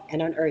heaven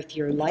and on earth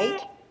your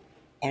light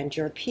and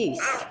your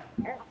peace.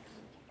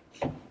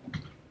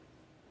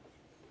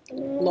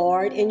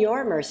 Lord, in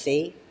your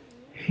mercy,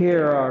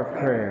 hear our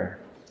prayer.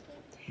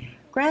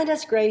 Grant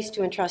us grace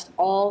to entrust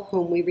all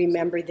whom we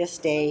remember this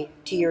day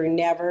to your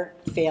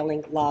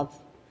never-failing love.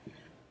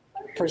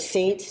 For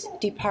saints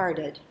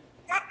departed,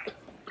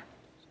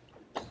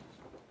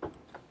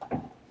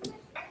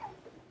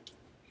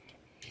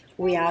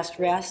 we ask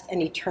rest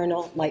and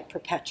eternal light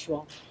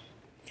perpetual.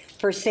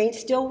 For saints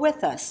still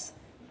with us,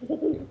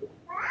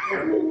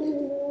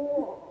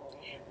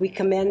 we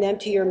commend them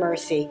to your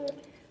mercy,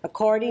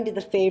 according to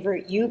the favor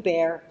you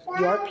bear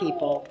your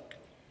people.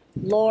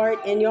 Lord,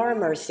 in your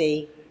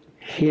mercy,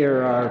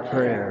 hear our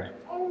prayer.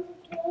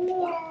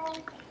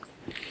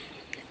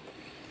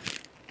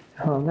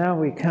 Well, now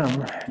we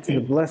come to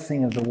the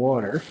blessing of the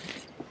water.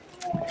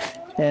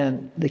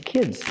 And the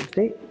kids,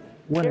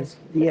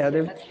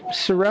 they're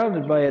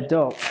surrounded by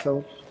adults,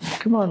 so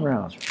come on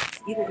round.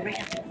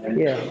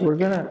 Yeah, we're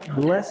going to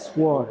bless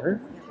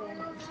water.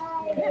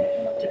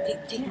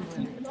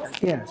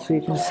 Yeah, so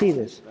you can see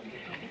this.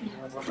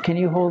 Can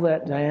you hold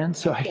that, Diane,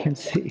 so I can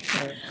see?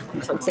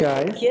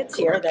 Guys? Kids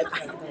here that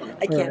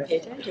I can't pay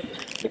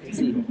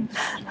attention.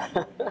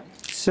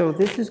 So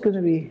this is going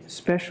to be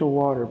special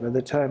water by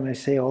the time I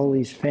say all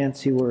these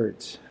fancy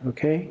words,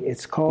 okay?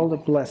 It's called a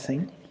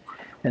blessing,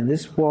 and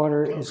this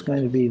water is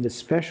going to be the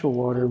special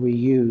water we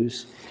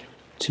use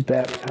to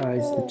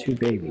baptize the two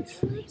babies,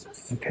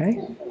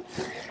 okay?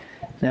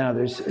 Now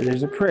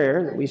there's a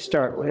prayer that we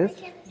start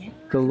with.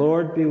 The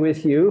Lord be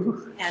with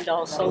you. And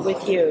also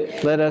with you.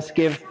 Let us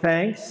give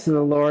thanks to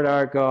the Lord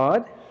our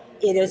God.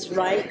 It is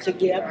right to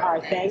give our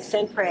thanks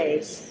and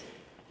praise.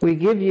 We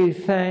give you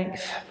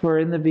thanks for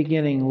in the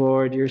beginning,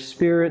 Lord, your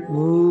Spirit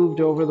moved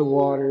over the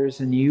waters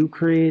and you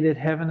created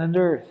heaven and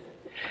earth.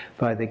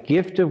 By the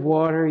gift of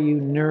water you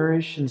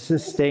nourish and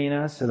sustain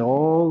us and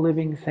all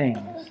living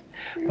things.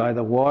 By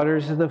the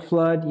waters of the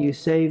flood you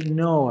saved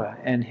Noah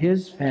and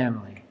his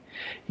family.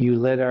 You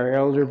led our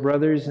elder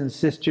brothers and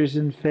sisters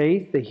in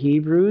faith, the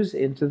Hebrews,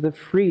 into the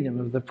freedom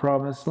of the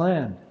promised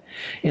land.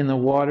 In the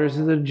waters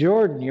of the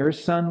Jordan, your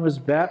Son was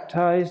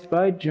baptized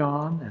by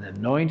John and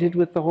anointed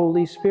with the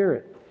Holy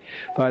Spirit.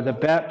 By the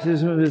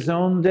baptism of his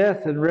own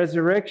death and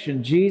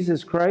resurrection,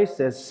 Jesus Christ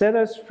has set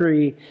us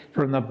free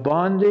from the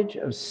bondage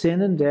of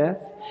sin and death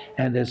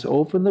and has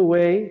opened the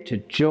way to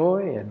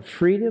joy and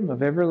freedom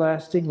of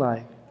everlasting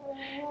life.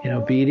 In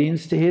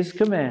obedience to his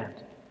command,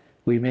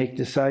 we make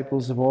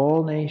disciples of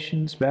all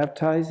nations,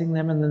 baptizing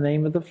them in the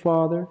name of the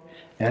Father,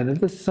 and of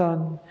the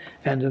Son,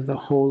 and of the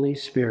Holy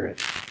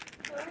Spirit.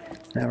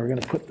 Now we're going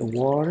to put the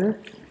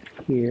water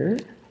here.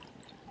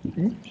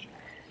 Okay.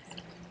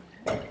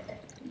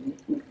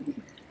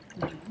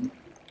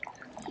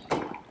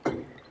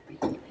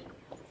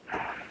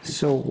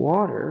 So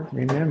water,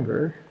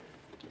 remember,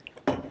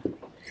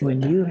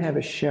 when you have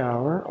a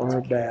shower or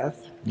a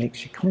bath,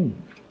 makes you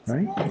clean,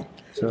 right?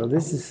 So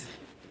this is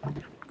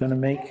going to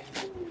make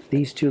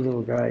these two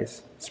little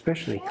guys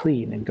especially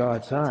clean in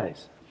God's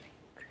eyes.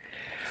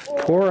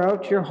 Pour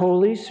out your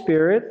Holy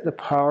Spirit, the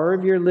power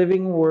of your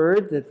living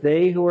word, that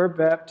they who are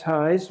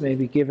baptized may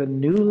be given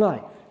new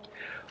life.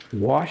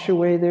 Wash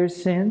away their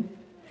sin,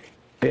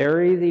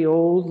 bury the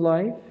old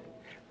life,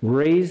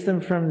 raise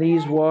them from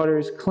these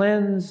waters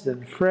cleansed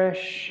and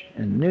fresh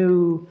and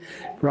new,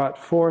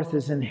 brought forth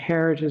as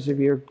inheritors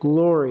of your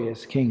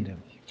glorious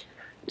kingdom.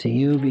 To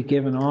you be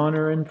given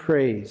honor and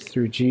praise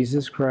through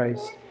Jesus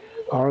Christ,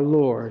 our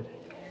Lord,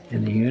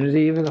 in the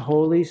unity of the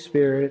Holy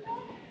Spirit,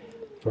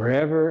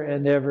 forever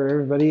and ever.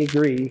 Everybody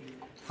agree?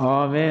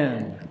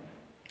 Amen.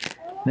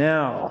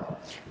 Now,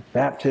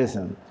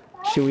 baptism.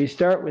 Should we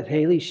start with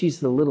Haley? She's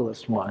the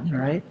littlest one,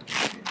 right?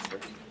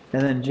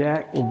 And then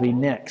Jack will be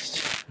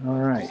next. All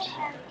right.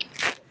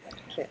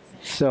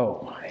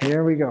 So,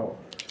 here we go.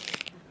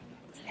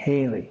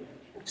 Haley,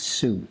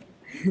 Sue,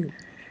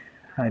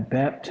 I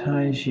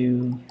baptize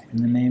you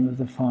in the name of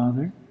the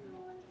Father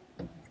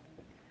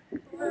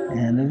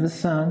and of the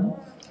Son.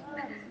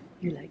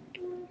 You like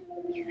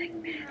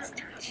maths,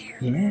 don't you?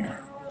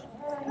 Yeah.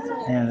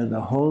 And of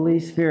the Holy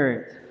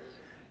Spirit.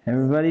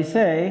 Everybody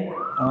say,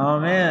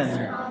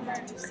 Amen.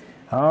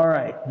 All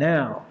right,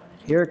 now,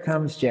 here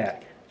comes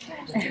Jack.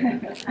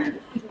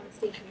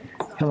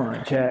 Come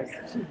on, Jack.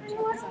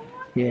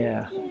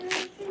 Yeah.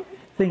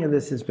 Think of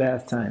this as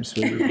bath time,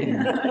 sweetie.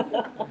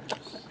 Yeah.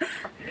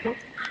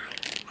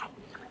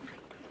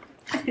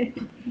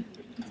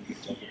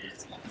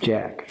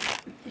 Jack,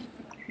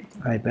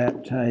 I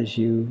baptize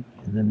you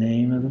in the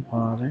name of the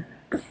Father.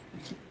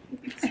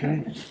 That's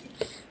right.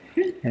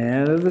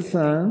 And of the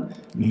Son.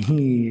 Yeah,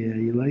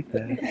 you like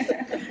that.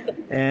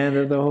 And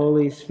of the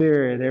Holy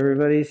Spirit.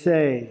 Everybody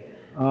say,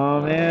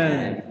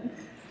 Amen.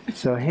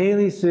 So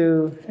Haley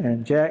Sue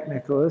and Jack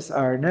Nicholas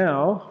are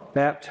now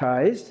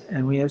baptized,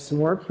 and we have some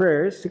more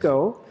prayers to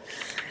go.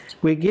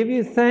 We give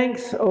you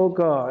thanks, O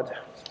God,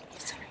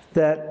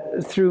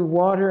 that through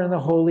water and the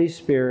Holy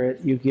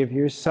Spirit you give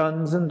your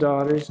sons and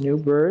daughters new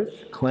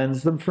birth,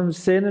 cleanse them from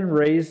sin, and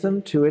raise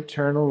them to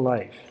eternal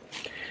life.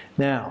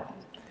 Now,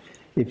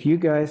 if you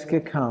guys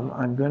could come,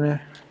 I'm going to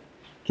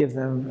give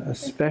them a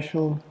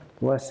special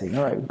blessing.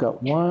 All right, we've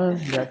got one,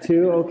 we've got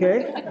two,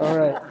 okay? All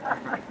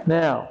right.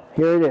 Now,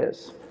 here it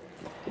is.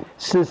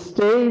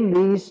 Sustain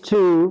these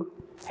two,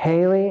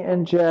 Haley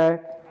and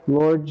Jack,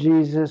 Lord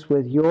Jesus,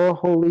 with your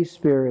Holy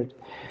Spirit,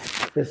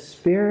 the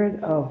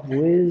spirit of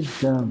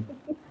wisdom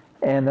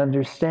and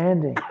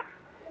understanding,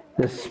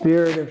 the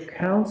spirit of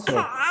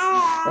counsel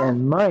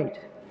and might,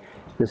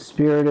 the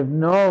spirit of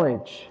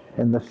knowledge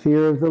and the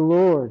fear of the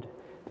Lord,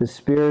 the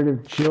spirit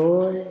of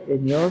joy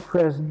in your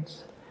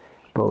presence,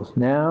 both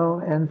now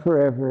and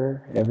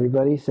forever.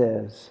 Everybody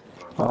says,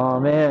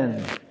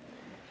 Amen.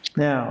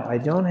 Now, I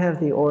don't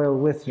have the oil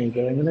with me,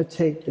 but I'm going to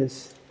take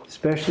this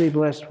specially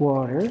blessed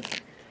water,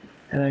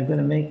 and I'm going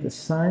to make the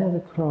sign of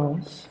the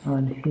cross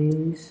on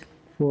Haley's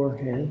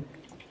forehead,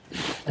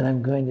 and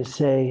I'm going to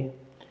say,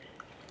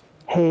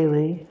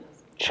 Haley,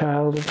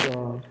 child of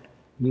God,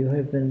 you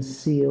have been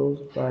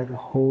sealed by the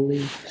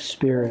Holy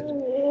Spirit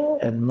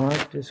and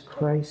marked as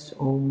Christ's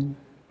own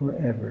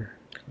forever.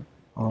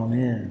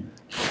 Amen.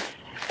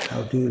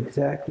 I'll do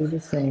exactly the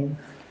same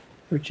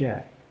for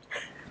Jack.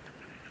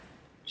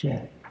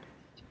 Jack,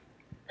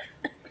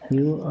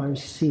 you are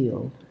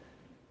sealed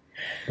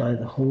by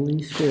the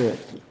Holy Spirit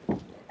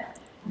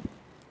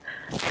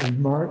and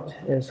marked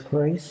as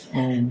Christ's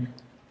own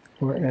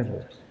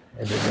forever.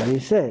 Everybody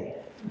say,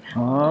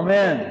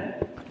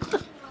 Amen.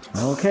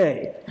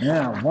 Okay,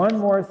 now one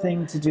more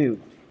thing to do.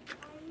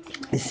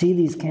 You see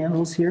these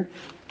candles here?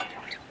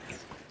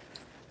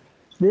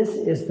 This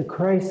is the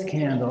Christ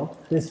candle,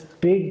 this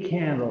big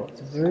candle.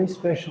 It's a very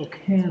special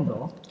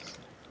candle.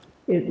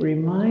 It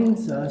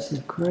reminds us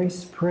of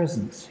Christ's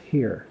presence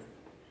here.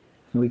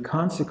 We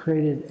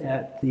consecrate it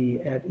at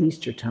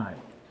Easter time.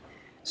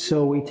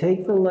 So we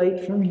take the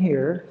light from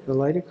here, the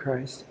light of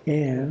Christ,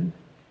 and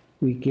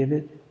we give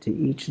it to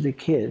each of the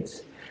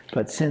kids.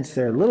 But since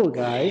they're little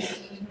guys,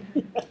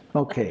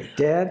 okay,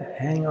 Dad,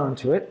 hang on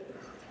to it.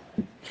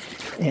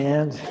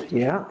 And,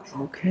 yeah,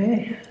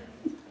 okay.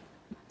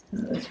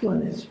 This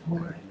one is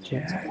for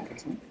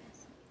Jack.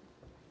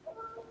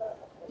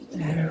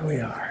 There we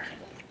are.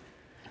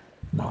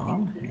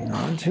 Mom, hang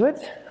on to it.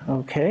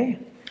 Okay.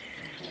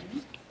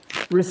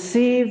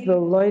 Receive the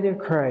light of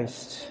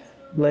Christ.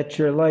 Let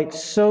your light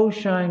so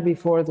shine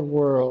before the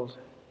world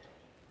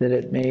that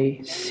it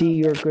may see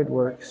your good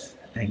works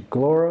and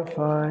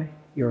glorify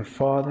your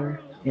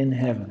Father in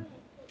heaven.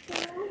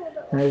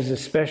 There's a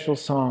special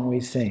song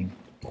we sing.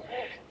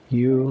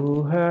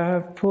 You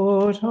have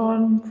put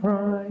on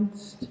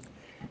Christ,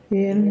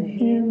 in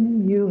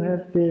him you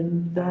have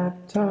been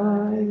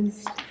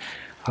baptized.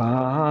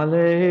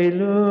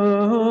 Hallelujah,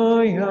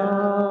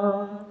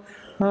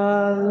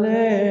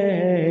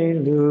 hallelujah.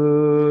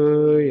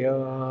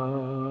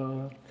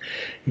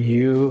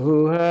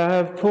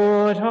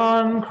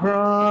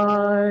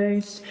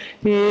 Christ.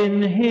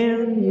 In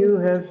him you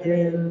have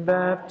been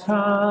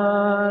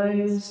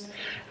baptized.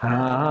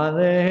 Hallelujah.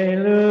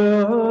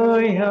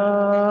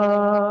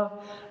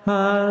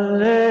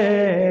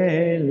 Hallelujah.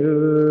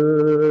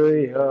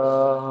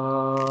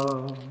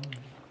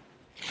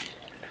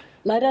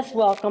 Let us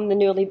welcome the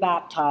newly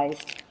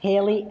baptized,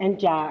 Haley and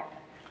Jack.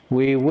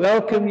 We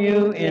welcome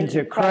you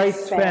into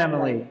Christ's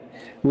family.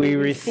 We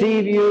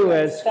receive you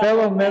as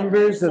fellow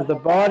members of the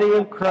body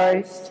of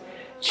Christ,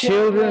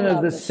 children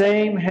of the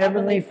same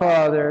Heavenly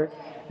Father,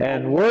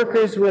 and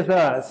workers with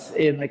us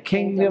in the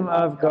kingdom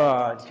of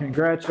God.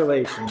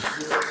 Congratulations.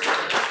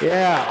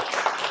 Yeah.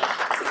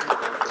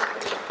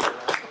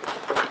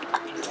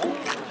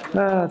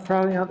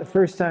 Probably not the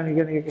first time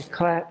you're going to get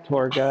clapped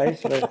for,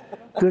 guys, but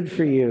good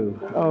for you.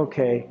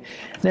 Okay.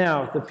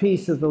 Now, the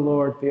peace of the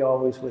Lord be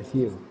always with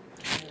you.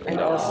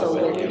 And also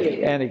with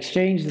you. And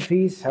exchange the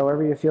peace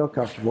however you feel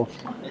comfortable.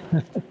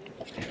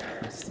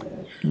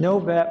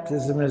 No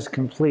baptism is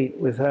complete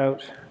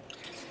without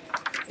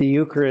the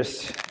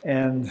Eucharist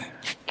and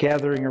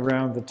gathering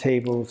around the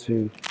table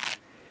to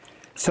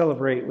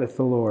celebrate with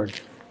the Lord.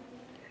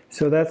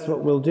 So that's what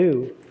we'll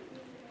do.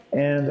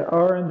 And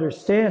our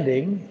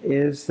understanding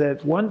is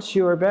that once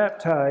you are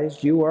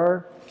baptized, you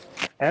are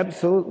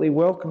absolutely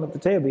welcome at the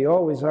table. You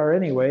always are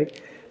anyway.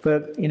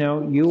 But, you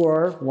know, you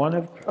are one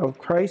of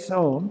Christ's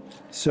own,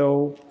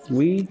 so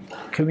we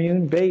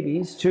commune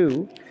babies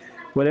too,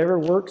 whatever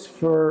works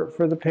for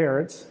the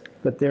parents,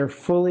 but they're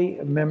fully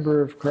a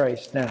member of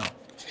Christ now.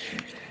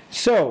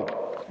 So,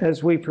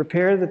 as we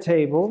prepare the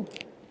table,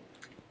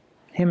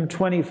 hymn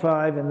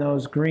 25 in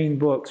those green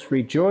books,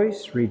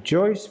 Rejoice,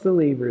 rejoice,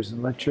 believers,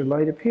 and let your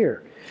light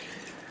appear.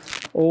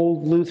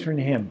 Old Lutheran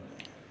hymn.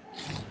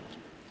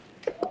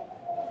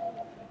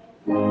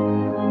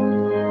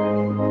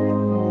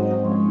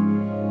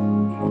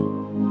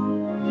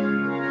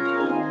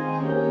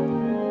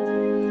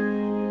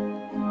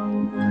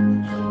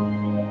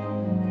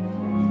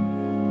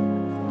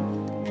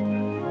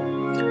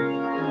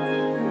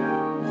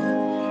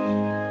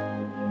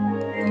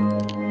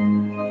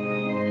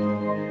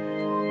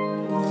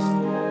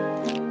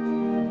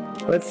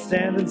 Let's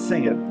stand and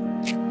sing it.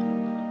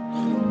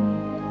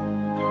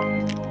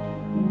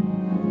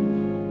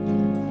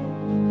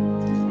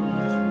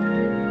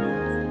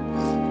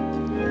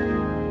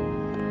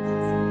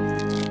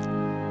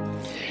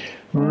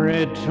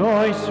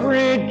 Rejoice,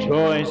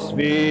 rejoice,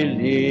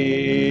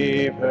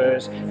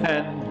 believers,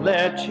 and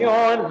let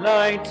your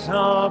lights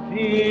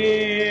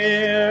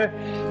appear.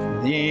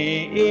 The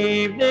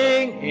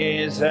evening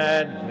is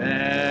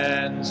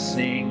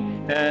advancing,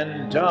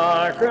 and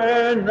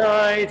darker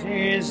night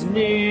is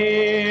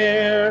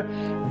near.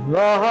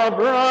 The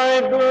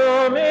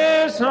bridegroom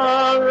is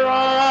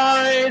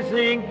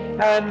arising,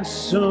 and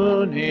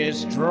soon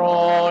is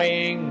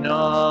drawing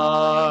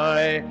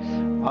nigh.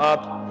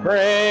 Up,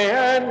 pray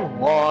and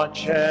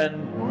watch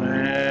and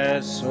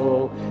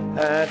wrestle,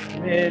 at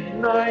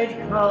midnight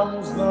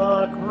comes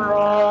the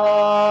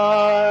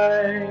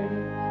cry.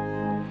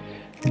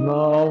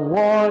 The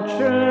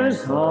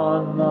watchers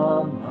on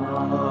the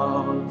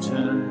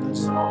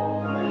mountains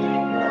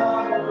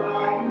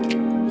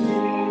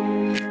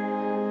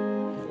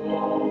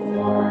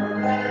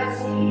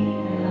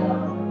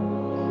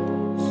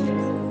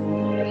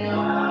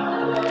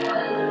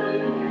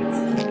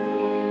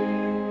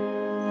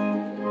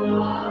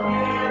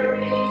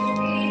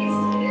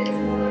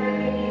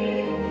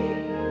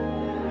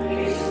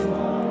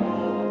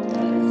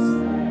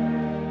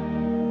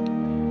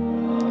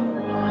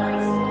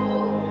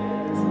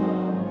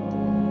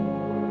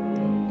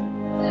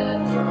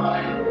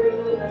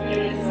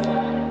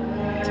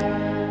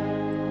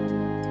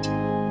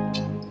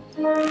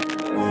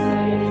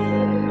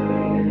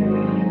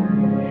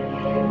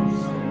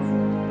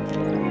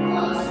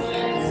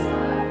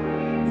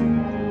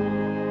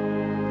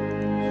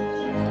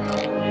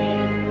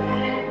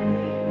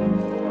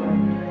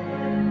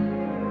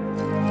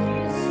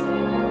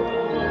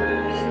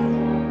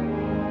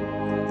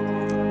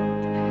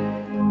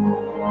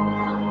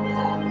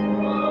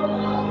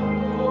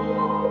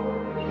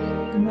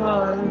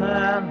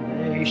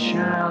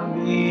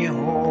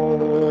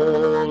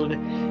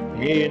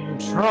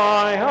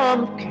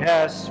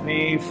cast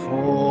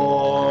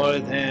before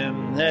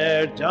them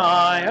their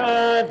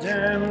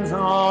diadems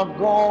of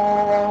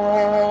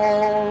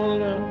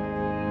gold.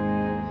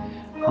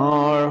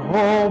 Our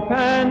hope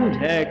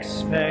and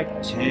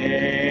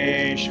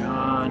expectation,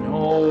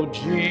 O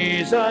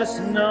Jesus,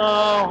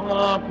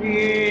 now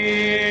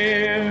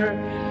appear.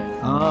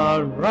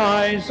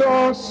 Arise,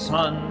 O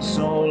Son,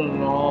 so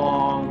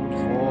longed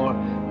for,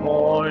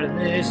 o'er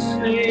this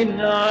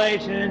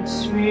benighted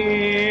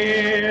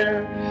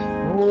sphere.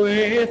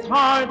 With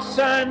hearts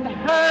and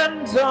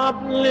hands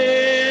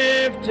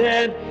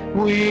uplifted,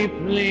 we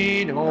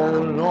plead,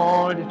 O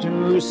Lord,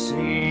 to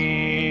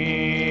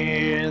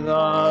see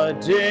the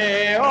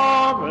day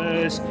of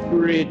earth's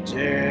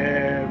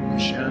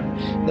redemption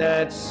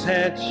that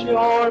sets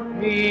your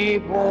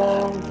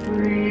people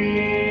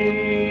free.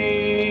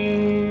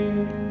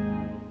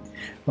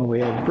 Well,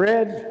 we have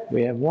bread,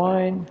 we have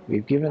wine,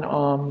 we've given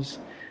alms,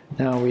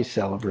 now we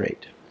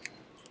celebrate.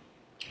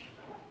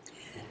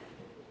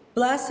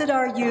 Blessed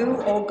are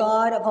you, O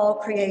God of all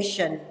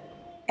creation.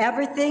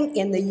 Everything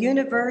in the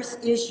universe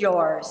is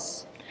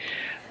yours.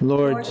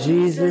 Lord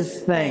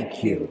Jesus,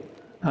 thank you.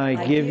 I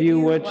give you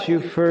what you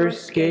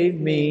first gave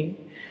me.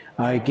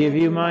 I give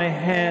you my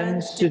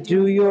hands to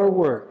do your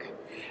work.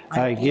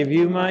 I give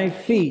you my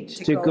feet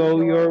to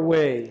go your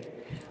way.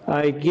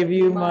 I give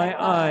you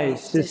my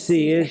eyes to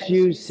see as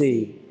you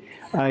see.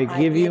 I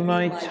give you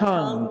my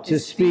tongue to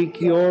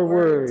speak your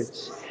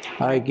words.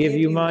 I give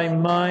you my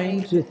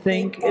mind to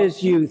think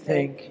as you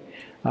think.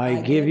 I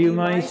give you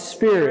my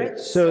spirit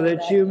so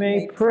that you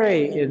may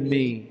pray in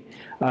me.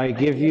 I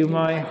give you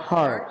my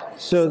heart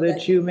so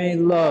that you may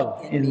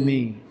love in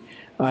me.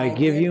 I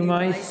give you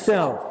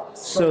myself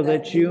so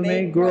that you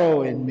may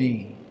grow in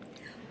me.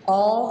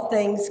 All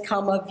things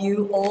come of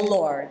you, O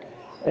Lord.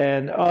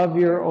 And of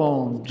your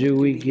own do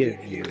we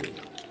give you.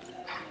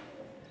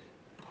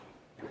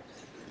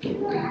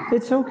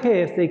 It's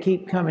okay if they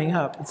keep coming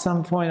up. At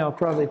some point I'll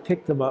probably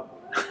pick them up.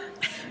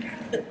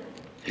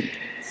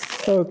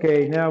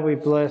 Okay, now we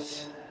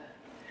bless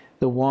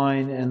the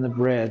wine and the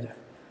bread.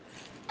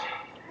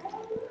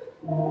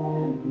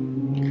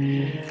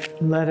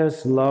 Let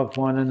us love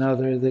one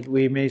another that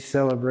we may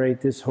celebrate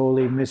this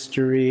holy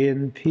mystery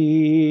in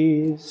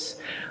peace.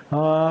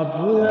 A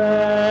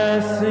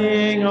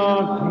blessing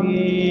of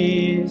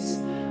peace,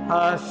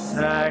 a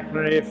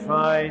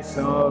sacrifice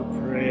of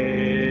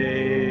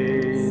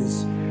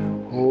praise.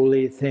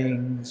 Holy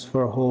things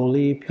for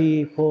holy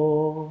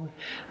people,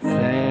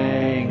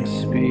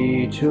 thanks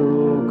be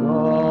to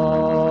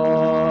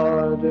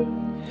God.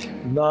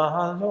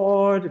 The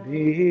Lord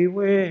be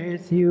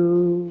with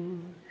you.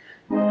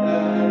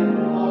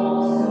 And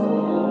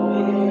also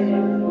with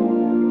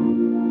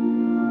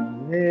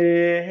you.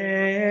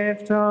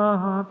 Lift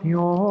up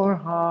your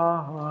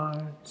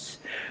hearts.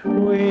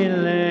 We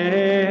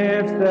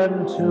lift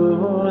them to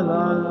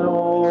the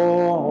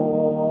Lord.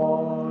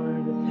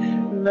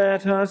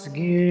 Let us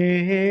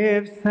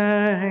give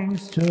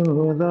thanks to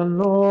the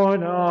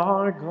Lord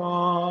our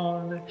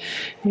God.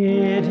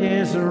 It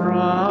is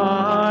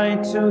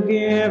right to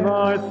give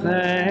our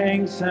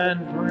thanks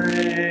and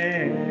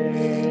praise.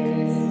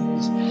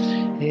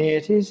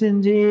 It is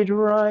indeed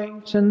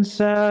right and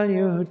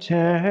salutary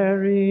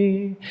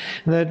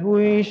that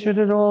we should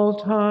at all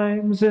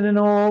times and in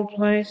all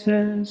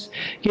places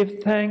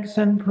give thanks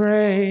and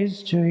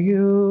praise to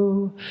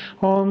you,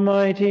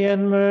 Almighty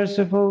and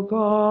merciful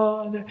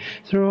God,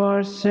 through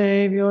our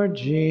Savior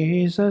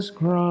Jesus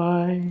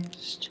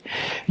Christ.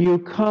 You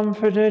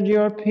comforted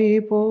your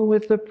people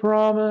with the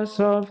promise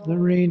of the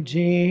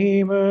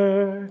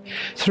Redeemer,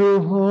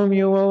 through whom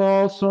you will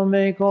also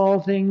make all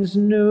things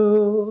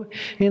new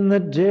in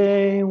the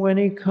day when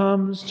he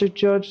comes to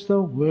judge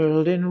the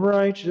world in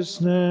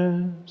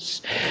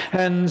righteousness.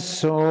 And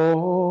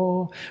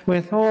so,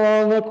 with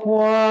all the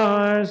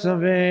choirs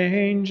of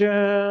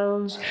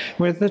angels,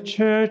 with the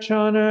church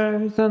on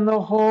earth and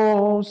the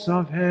hosts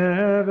of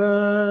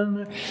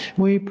heaven,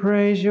 we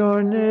praise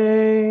your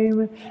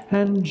name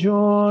and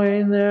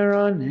join their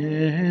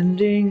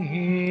unending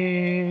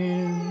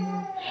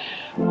hymn.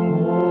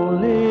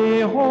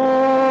 Holy,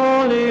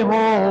 holy,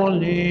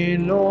 holy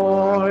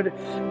Lord,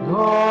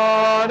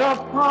 God of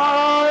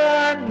power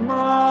and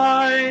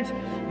might,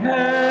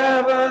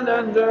 heaven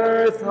and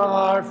earth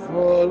are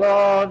full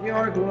of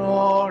your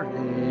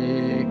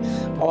glory.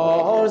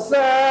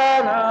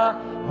 Hosanna,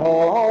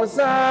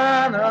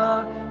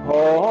 Hosanna,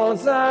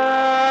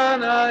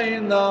 Hosanna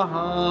in the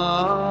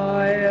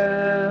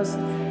highest.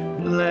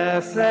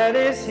 Blessed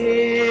is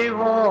he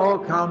who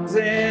comes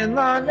in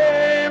the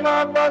name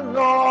of the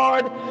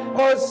Lord.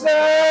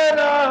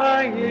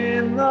 Hosanna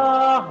in the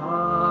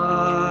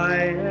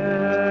highest.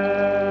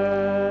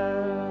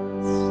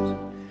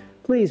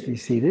 Please be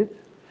seated.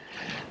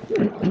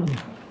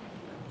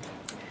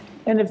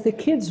 And if the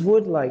kids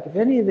would like, if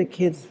any of the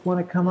kids want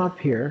to come up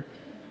here,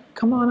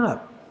 come on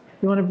up.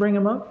 You want to bring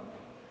them up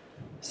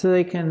so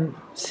they can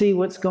see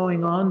what's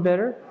going on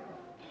better?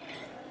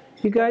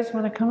 You guys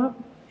want to come up?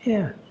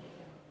 Yeah.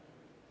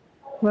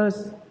 Want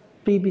to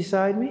be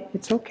beside me?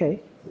 It's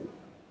okay.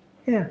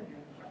 Yeah.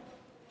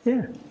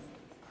 Yeah.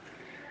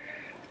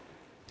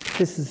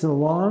 This is a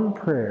long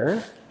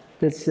prayer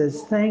that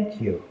says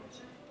thank you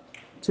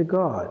to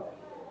God.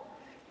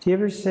 Do you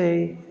ever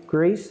say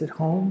grace at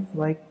home,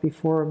 like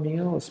before a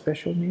meal, a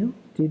special meal?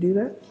 Do you do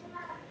that?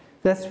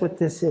 That's what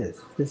this is.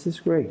 This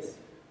is grace.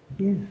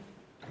 Yeah.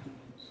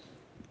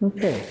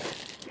 Okay.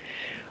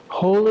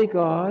 Holy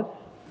God,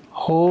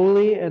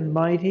 holy and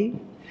mighty,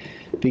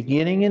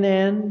 beginning and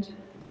end,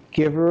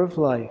 giver of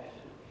life.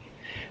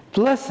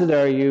 Blessed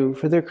are you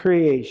for the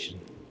creation.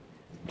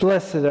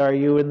 Blessed are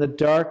you in the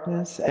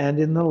darkness and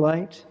in the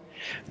light.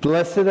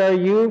 Blessed are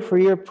you for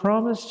your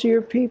promise to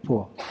your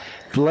people.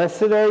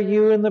 Blessed are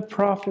you in the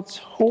prophet's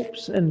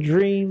hopes and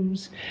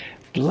dreams.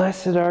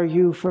 Blessed are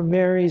you for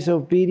Mary's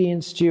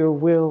obedience to your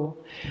will.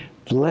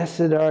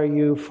 Blessed are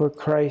you for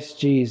Christ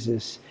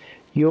Jesus,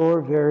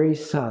 your very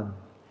Son.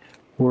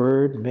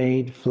 Word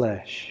made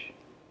flesh.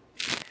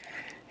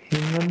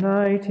 In the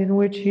night in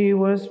which he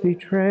was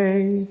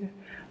betrayed,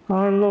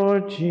 our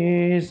Lord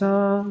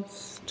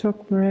Jesus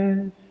took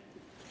bread,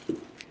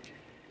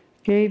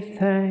 gave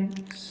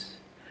thanks,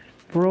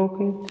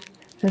 broke it,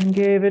 and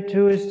gave it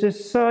to his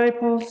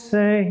disciples,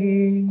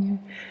 saying,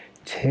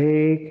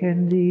 "Take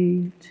and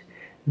eat.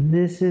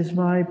 This is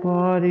my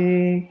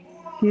body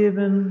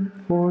given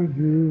for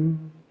you.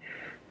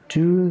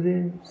 Do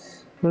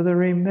this for the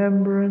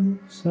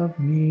remembrance of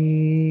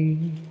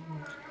me."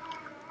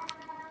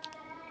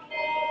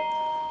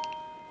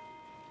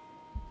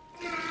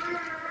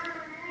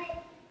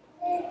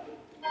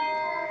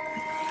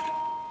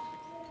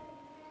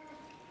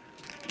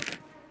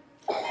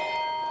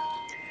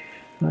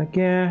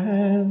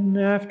 Again,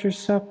 after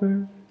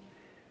supper,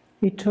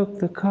 he took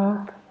the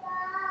cup,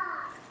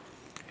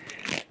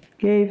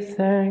 gave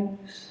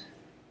thanks,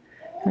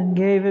 and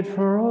gave it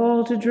for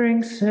all to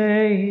drink,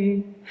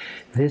 saying,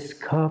 "This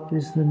cup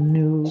is the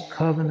new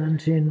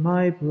covenant in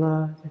my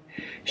blood,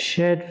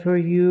 shed for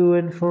you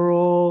and for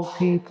all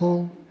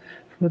people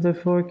for the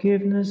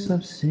forgiveness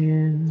of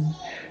sin.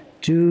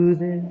 Do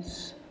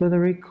this for the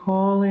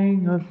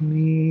recalling of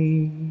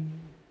me."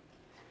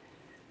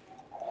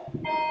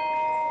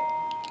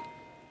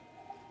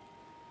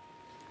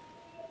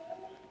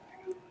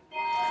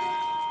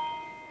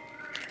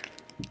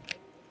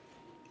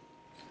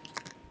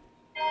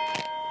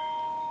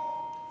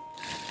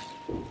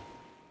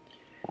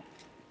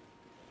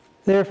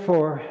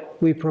 Therefore,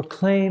 we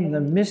proclaim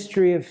the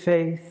mystery of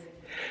faith.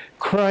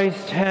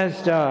 Christ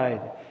has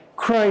died.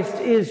 Christ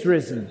is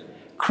risen.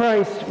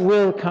 Christ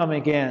will come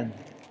again.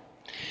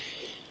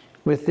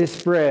 With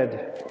this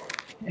bread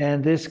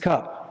and this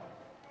cup,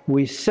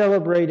 we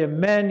celebrate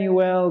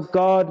Emmanuel,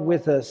 God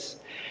with us,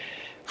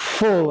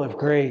 full of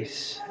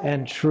grace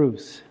and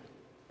truth.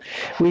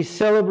 We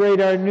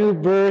celebrate our new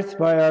birth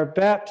by our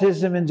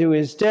baptism into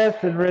his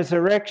death and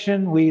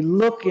resurrection. We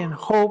look in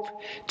hope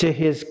to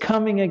his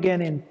coming again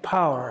in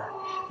power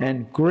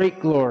and great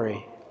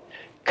glory.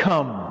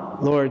 Come,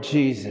 Lord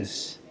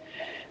Jesus.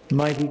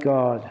 Mighty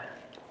God,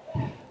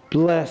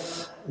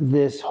 bless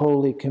this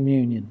Holy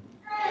Communion.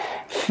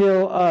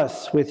 Fill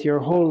us with your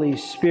Holy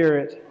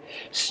Spirit.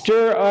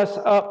 Stir us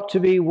up to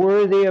be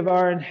worthy of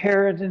our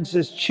inheritance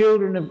as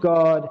children of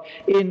God.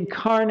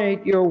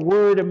 Incarnate your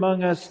word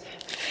among us.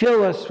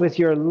 Fill us with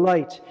your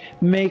light.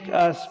 Make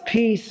us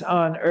peace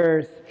on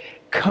earth.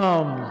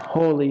 Come,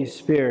 Holy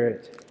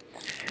Spirit.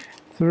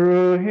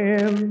 Through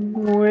him,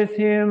 with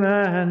him,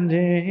 and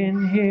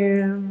in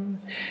him,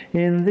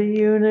 in the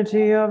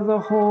unity of the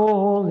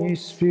Holy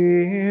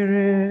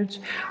Spirit,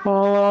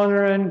 all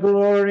honor and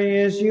glory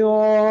is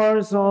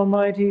yours,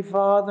 Almighty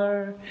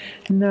Father,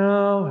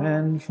 now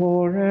and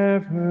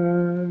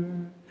forever.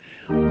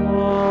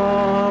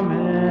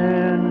 Amen.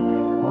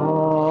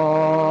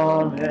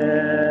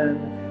 Amen.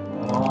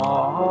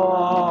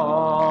 Amen.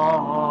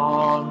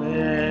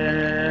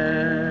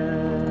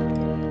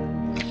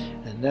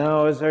 And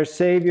now, as our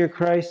Savior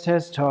Christ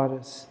has taught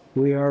us,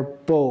 we are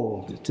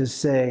bold to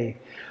say,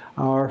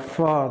 "Our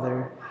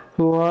Father,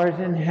 who art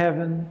in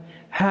heaven,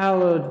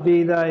 hallowed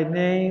be thy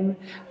name.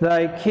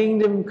 Thy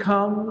kingdom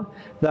come,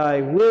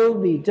 thy will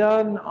be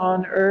done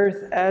on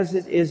earth as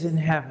it is in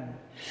heaven.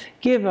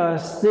 Give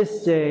us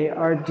this day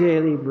our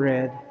daily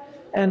bread,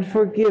 and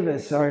forgive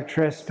us our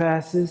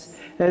trespasses,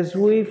 as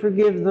we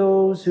forgive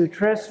those who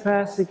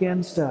trespass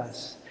against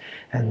us.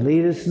 And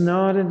lead us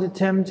not into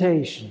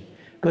temptation,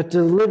 but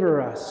deliver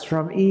us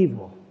from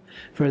evil.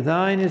 For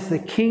thine is the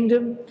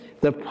kingdom,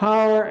 the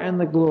power, and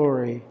the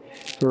glory,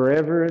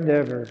 forever and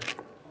ever.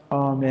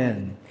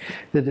 Amen."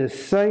 The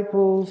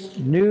disciples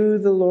knew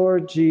the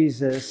Lord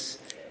Jesus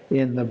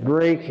in the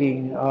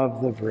breaking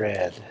of the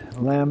bread.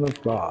 Lamb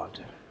of God.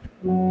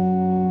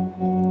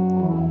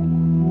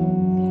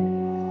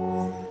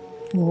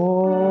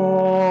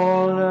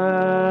 O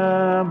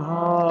Lamb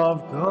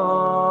of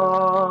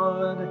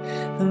God,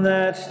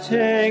 that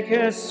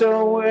takest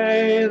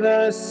away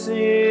the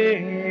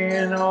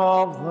sin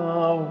of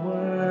the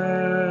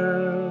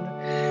world,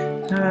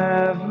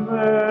 have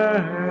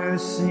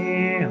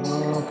mercy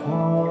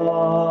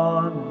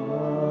upon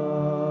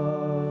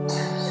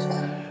us.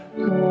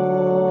 O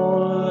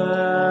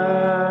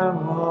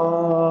Lamb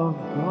of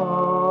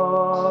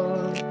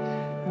God,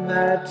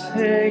 that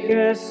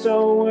takest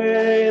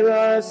away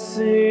the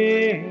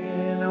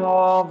sin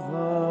of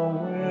the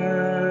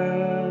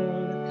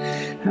world,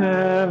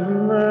 have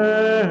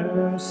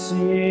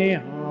mercy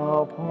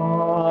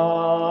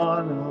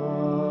upon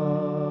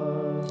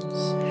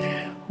us.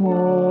 O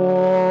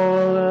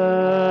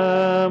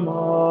Lamb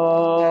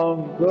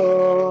of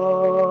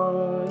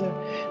God,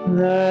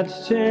 that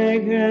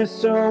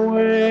takest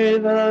away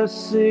the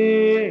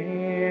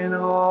sin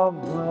of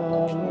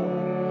the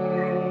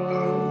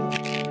world,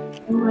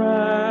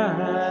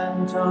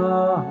 grant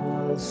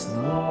us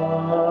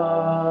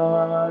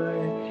thy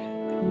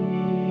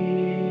peace.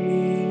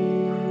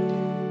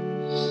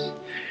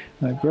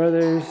 My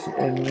brothers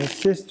and my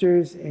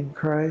sisters in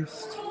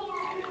Christ,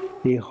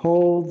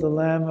 behold the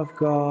Lamb of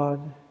God.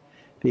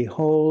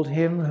 Behold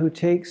him who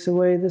takes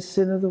away the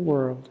sin of the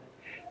world.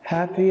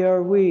 Happy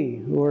are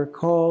we who are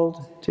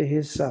called to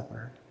his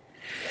supper.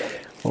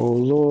 O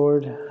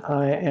Lord,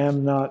 I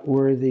am not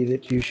worthy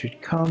that you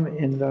should come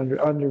in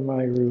under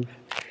my roof,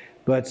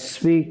 but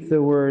speak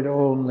the word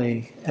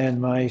only,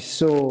 and my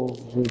soul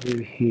will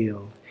be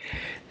healed.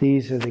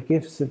 These are the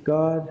gifts of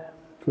God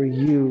for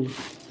you,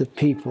 the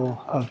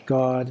people of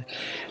God.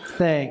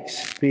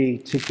 Thanks be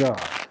to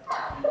God.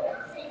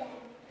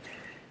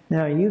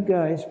 Now, you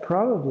guys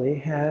probably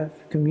have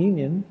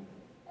communion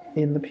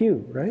in the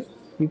pew, right?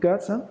 You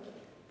got some?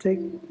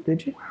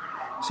 Did you?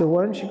 So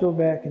why don't you go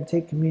back and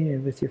take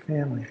communion with your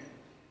family?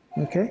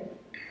 Okay?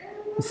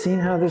 You've seen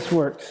how this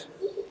works.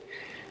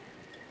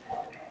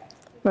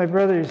 My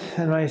brothers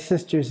and my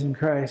sisters in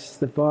Christ,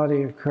 the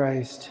body of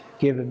Christ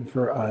given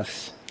for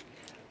us.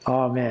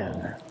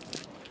 Amen.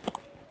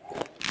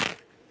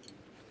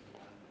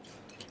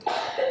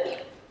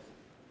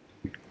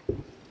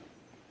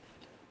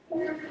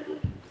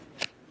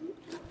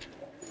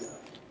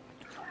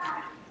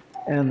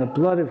 And the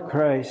blood of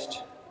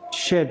Christ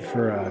shed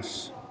for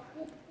us.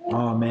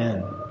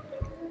 Amen.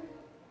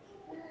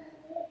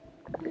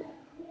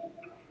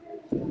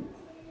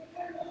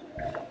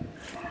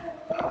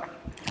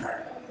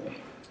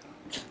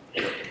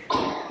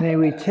 May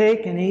we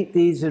take and eat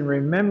these in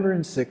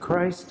remembrance that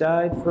Christ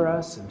died for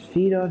us, and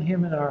feed on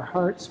him in our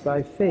hearts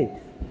by faith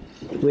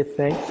with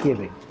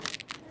thanksgiving.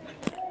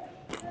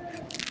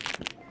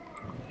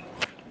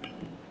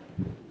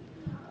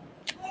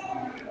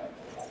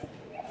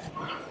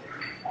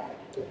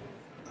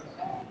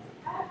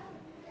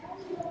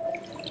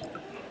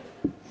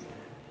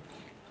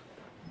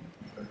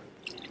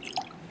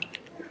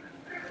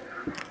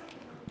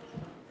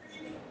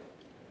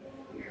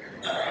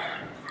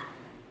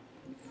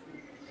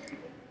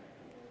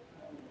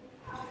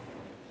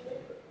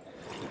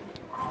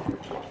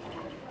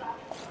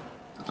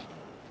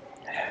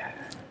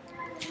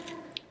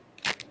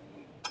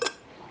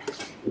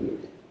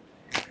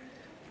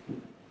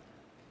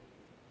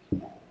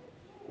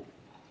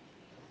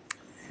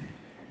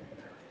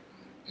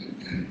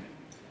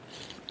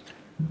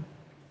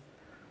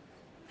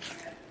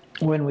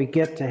 When we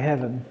get to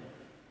heaven,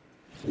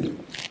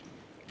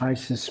 I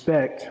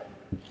suspect,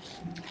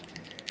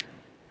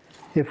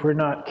 if we're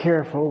not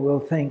careful, we'll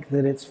think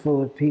that it's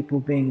full of people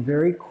being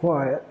very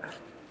quiet.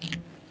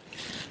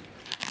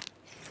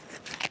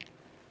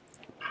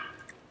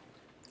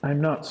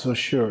 I'm not so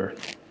sure.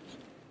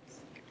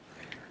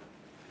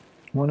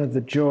 One of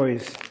the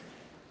joys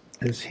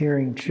is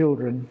hearing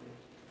children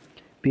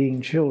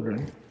being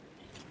children.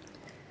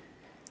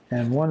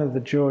 And one of the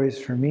joys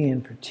for me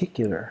in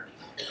particular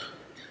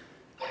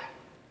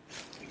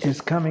is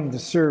coming to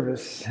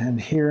service and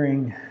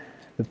hearing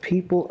the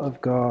people of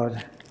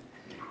God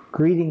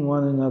greeting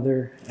one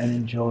another and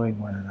enjoying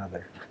one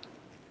another.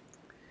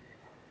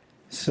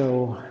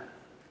 So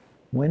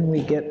when we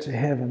get to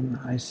heaven,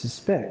 I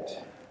suspect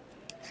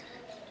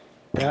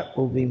that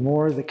will be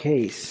more the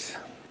case.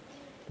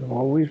 There will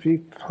always be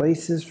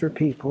places for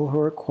people who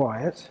are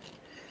quiet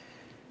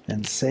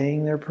and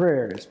saying their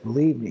prayers,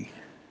 believe me.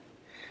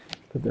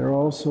 But there are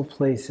also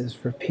places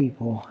for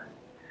people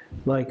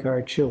like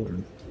our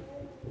children.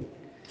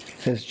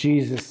 As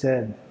Jesus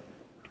said,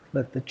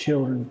 let the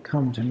children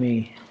come to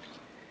me.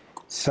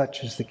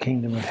 Such is the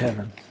kingdom of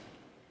heaven.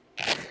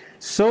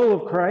 Soul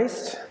of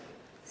Christ,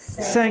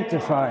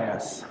 sanctify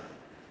us.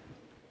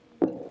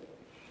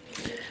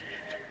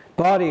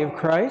 Body of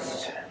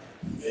Christ,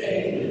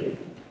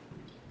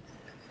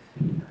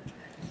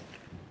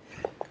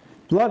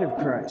 blood of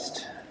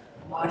Christ,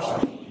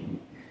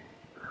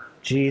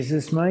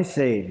 Jesus my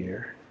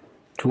Savior,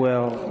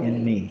 dwell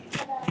in me.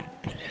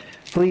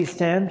 Please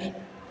stand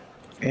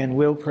and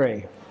we'll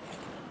pray.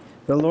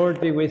 The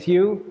Lord be with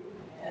you.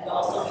 And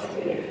also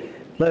with you.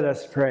 Let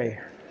us pray.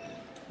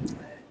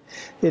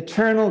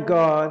 Eternal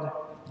God,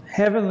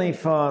 Heavenly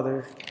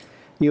Father,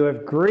 you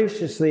have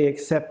graciously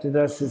accepted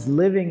us as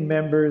living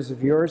members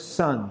of your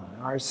Son,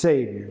 our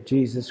Savior,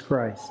 Jesus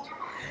Christ.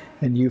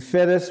 And you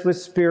fed us with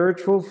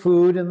spiritual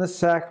food in the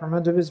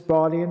sacrament of his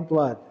body and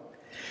blood.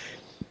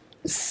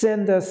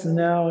 Send us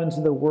now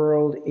into the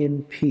world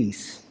in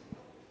peace,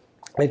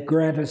 and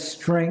grant us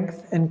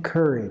strength and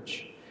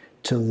courage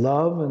to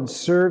love and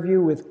serve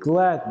you with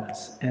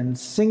gladness and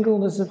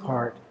singleness of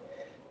heart,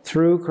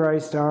 through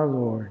Christ our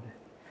Lord.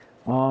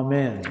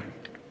 Amen.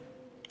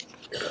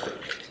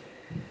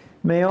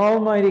 May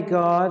Almighty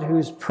God,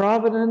 whose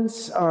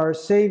providence our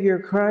Savior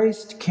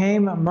Christ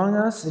came among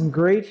us in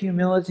great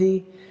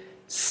humility,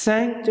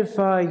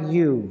 sanctify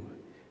you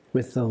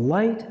with the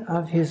light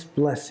of his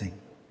blessing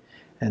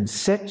and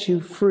set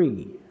you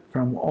free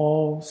from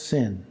all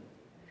sin.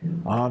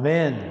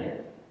 Amen.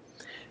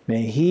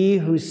 May he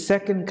whose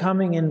second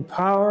coming in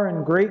power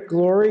and great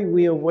glory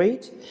we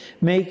await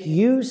make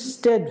you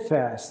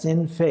steadfast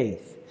in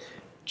faith,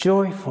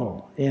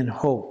 joyful in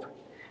hope,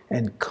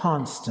 and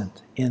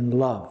constant in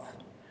love.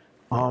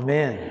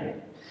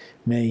 Amen.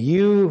 May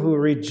you who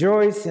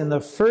rejoice in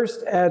the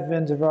first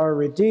advent of our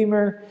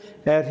Redeemer,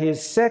 at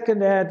his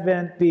second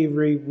advent be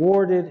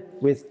rewarded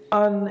with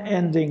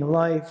unending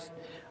life.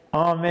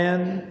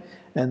 Amen.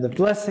 And the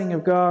blessing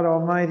of God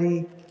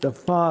Almighty, the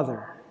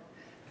Father,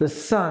 the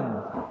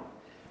Son,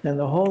 and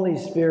the Holy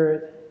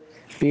Spirit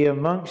be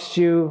amongst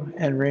you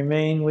and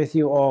remain with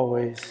you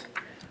always.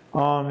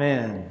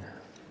 Amen.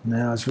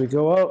 Now as we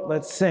go out,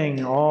 let's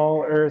sing,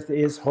 All Earth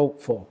is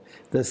Hopeful.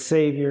 The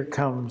Savior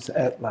comes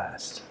at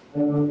last.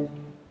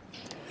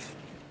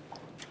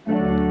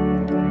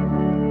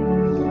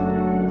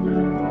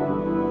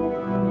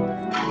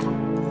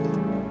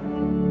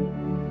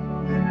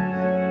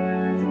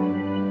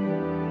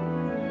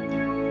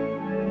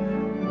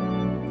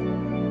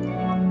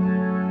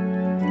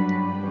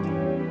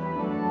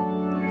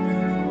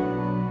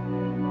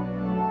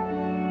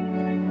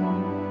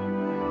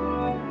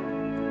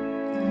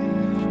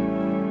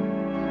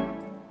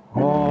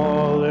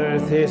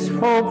 Is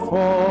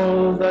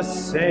hopeful, the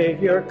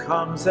Savior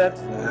comes at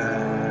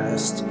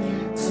last.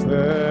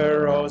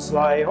 Furrows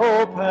lie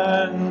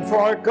open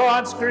for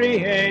God's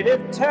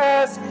creative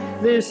task.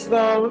 This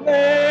the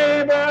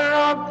labor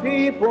of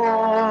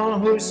people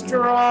who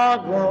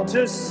struggle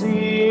to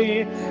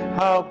see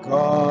how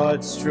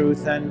God's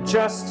truth and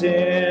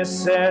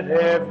justice set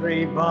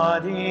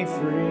everybody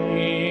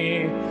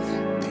free.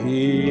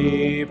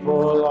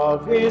 People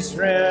of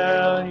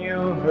Israel,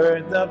 you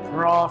heard the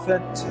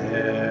prophet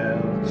tell,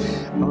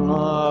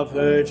 a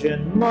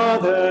virgin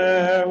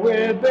mother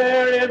will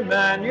bear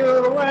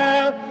Emmanuel.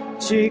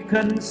 She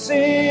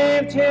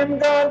conceived him,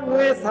 God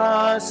with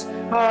us,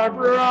 our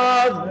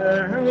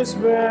brother whose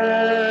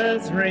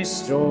birth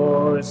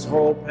restores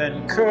hope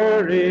and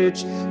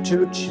courage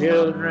to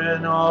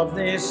children of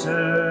this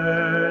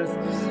earth.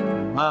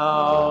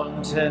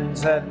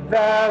 Mountains and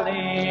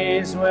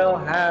valleys will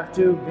have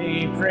to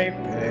be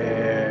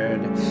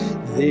prepared.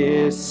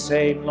 This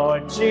same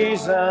Lord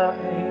Jesus,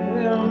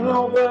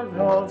 the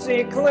world's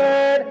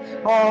declared,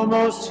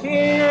 almost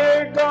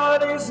here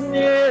God is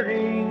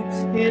nearing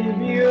in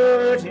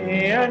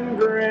beauty and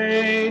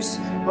grace.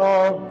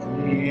 Oh,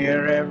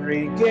 clear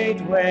every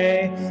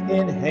gateway,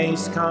 in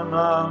haste come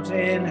out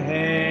in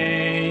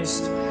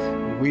haste.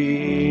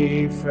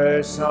 We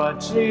first saw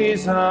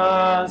Jesus,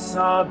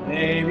 a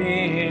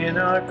baby in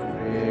a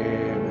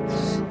crib.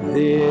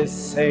 This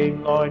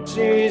same Lord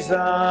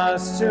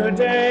Jesus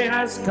today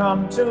has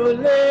come to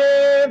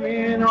live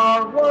in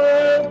our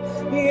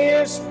world. He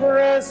is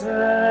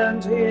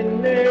present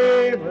in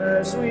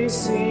neighbors we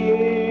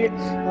see.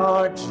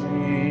 Our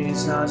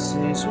Jesus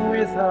is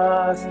with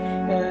us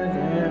and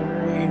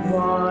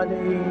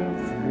everybody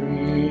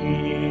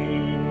free.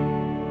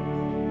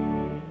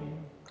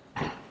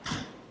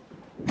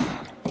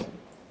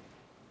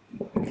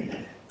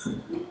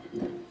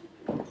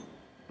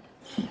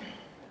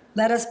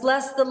 Let us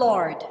bless the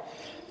Lord.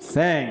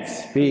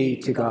 Thanks be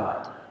to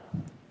God.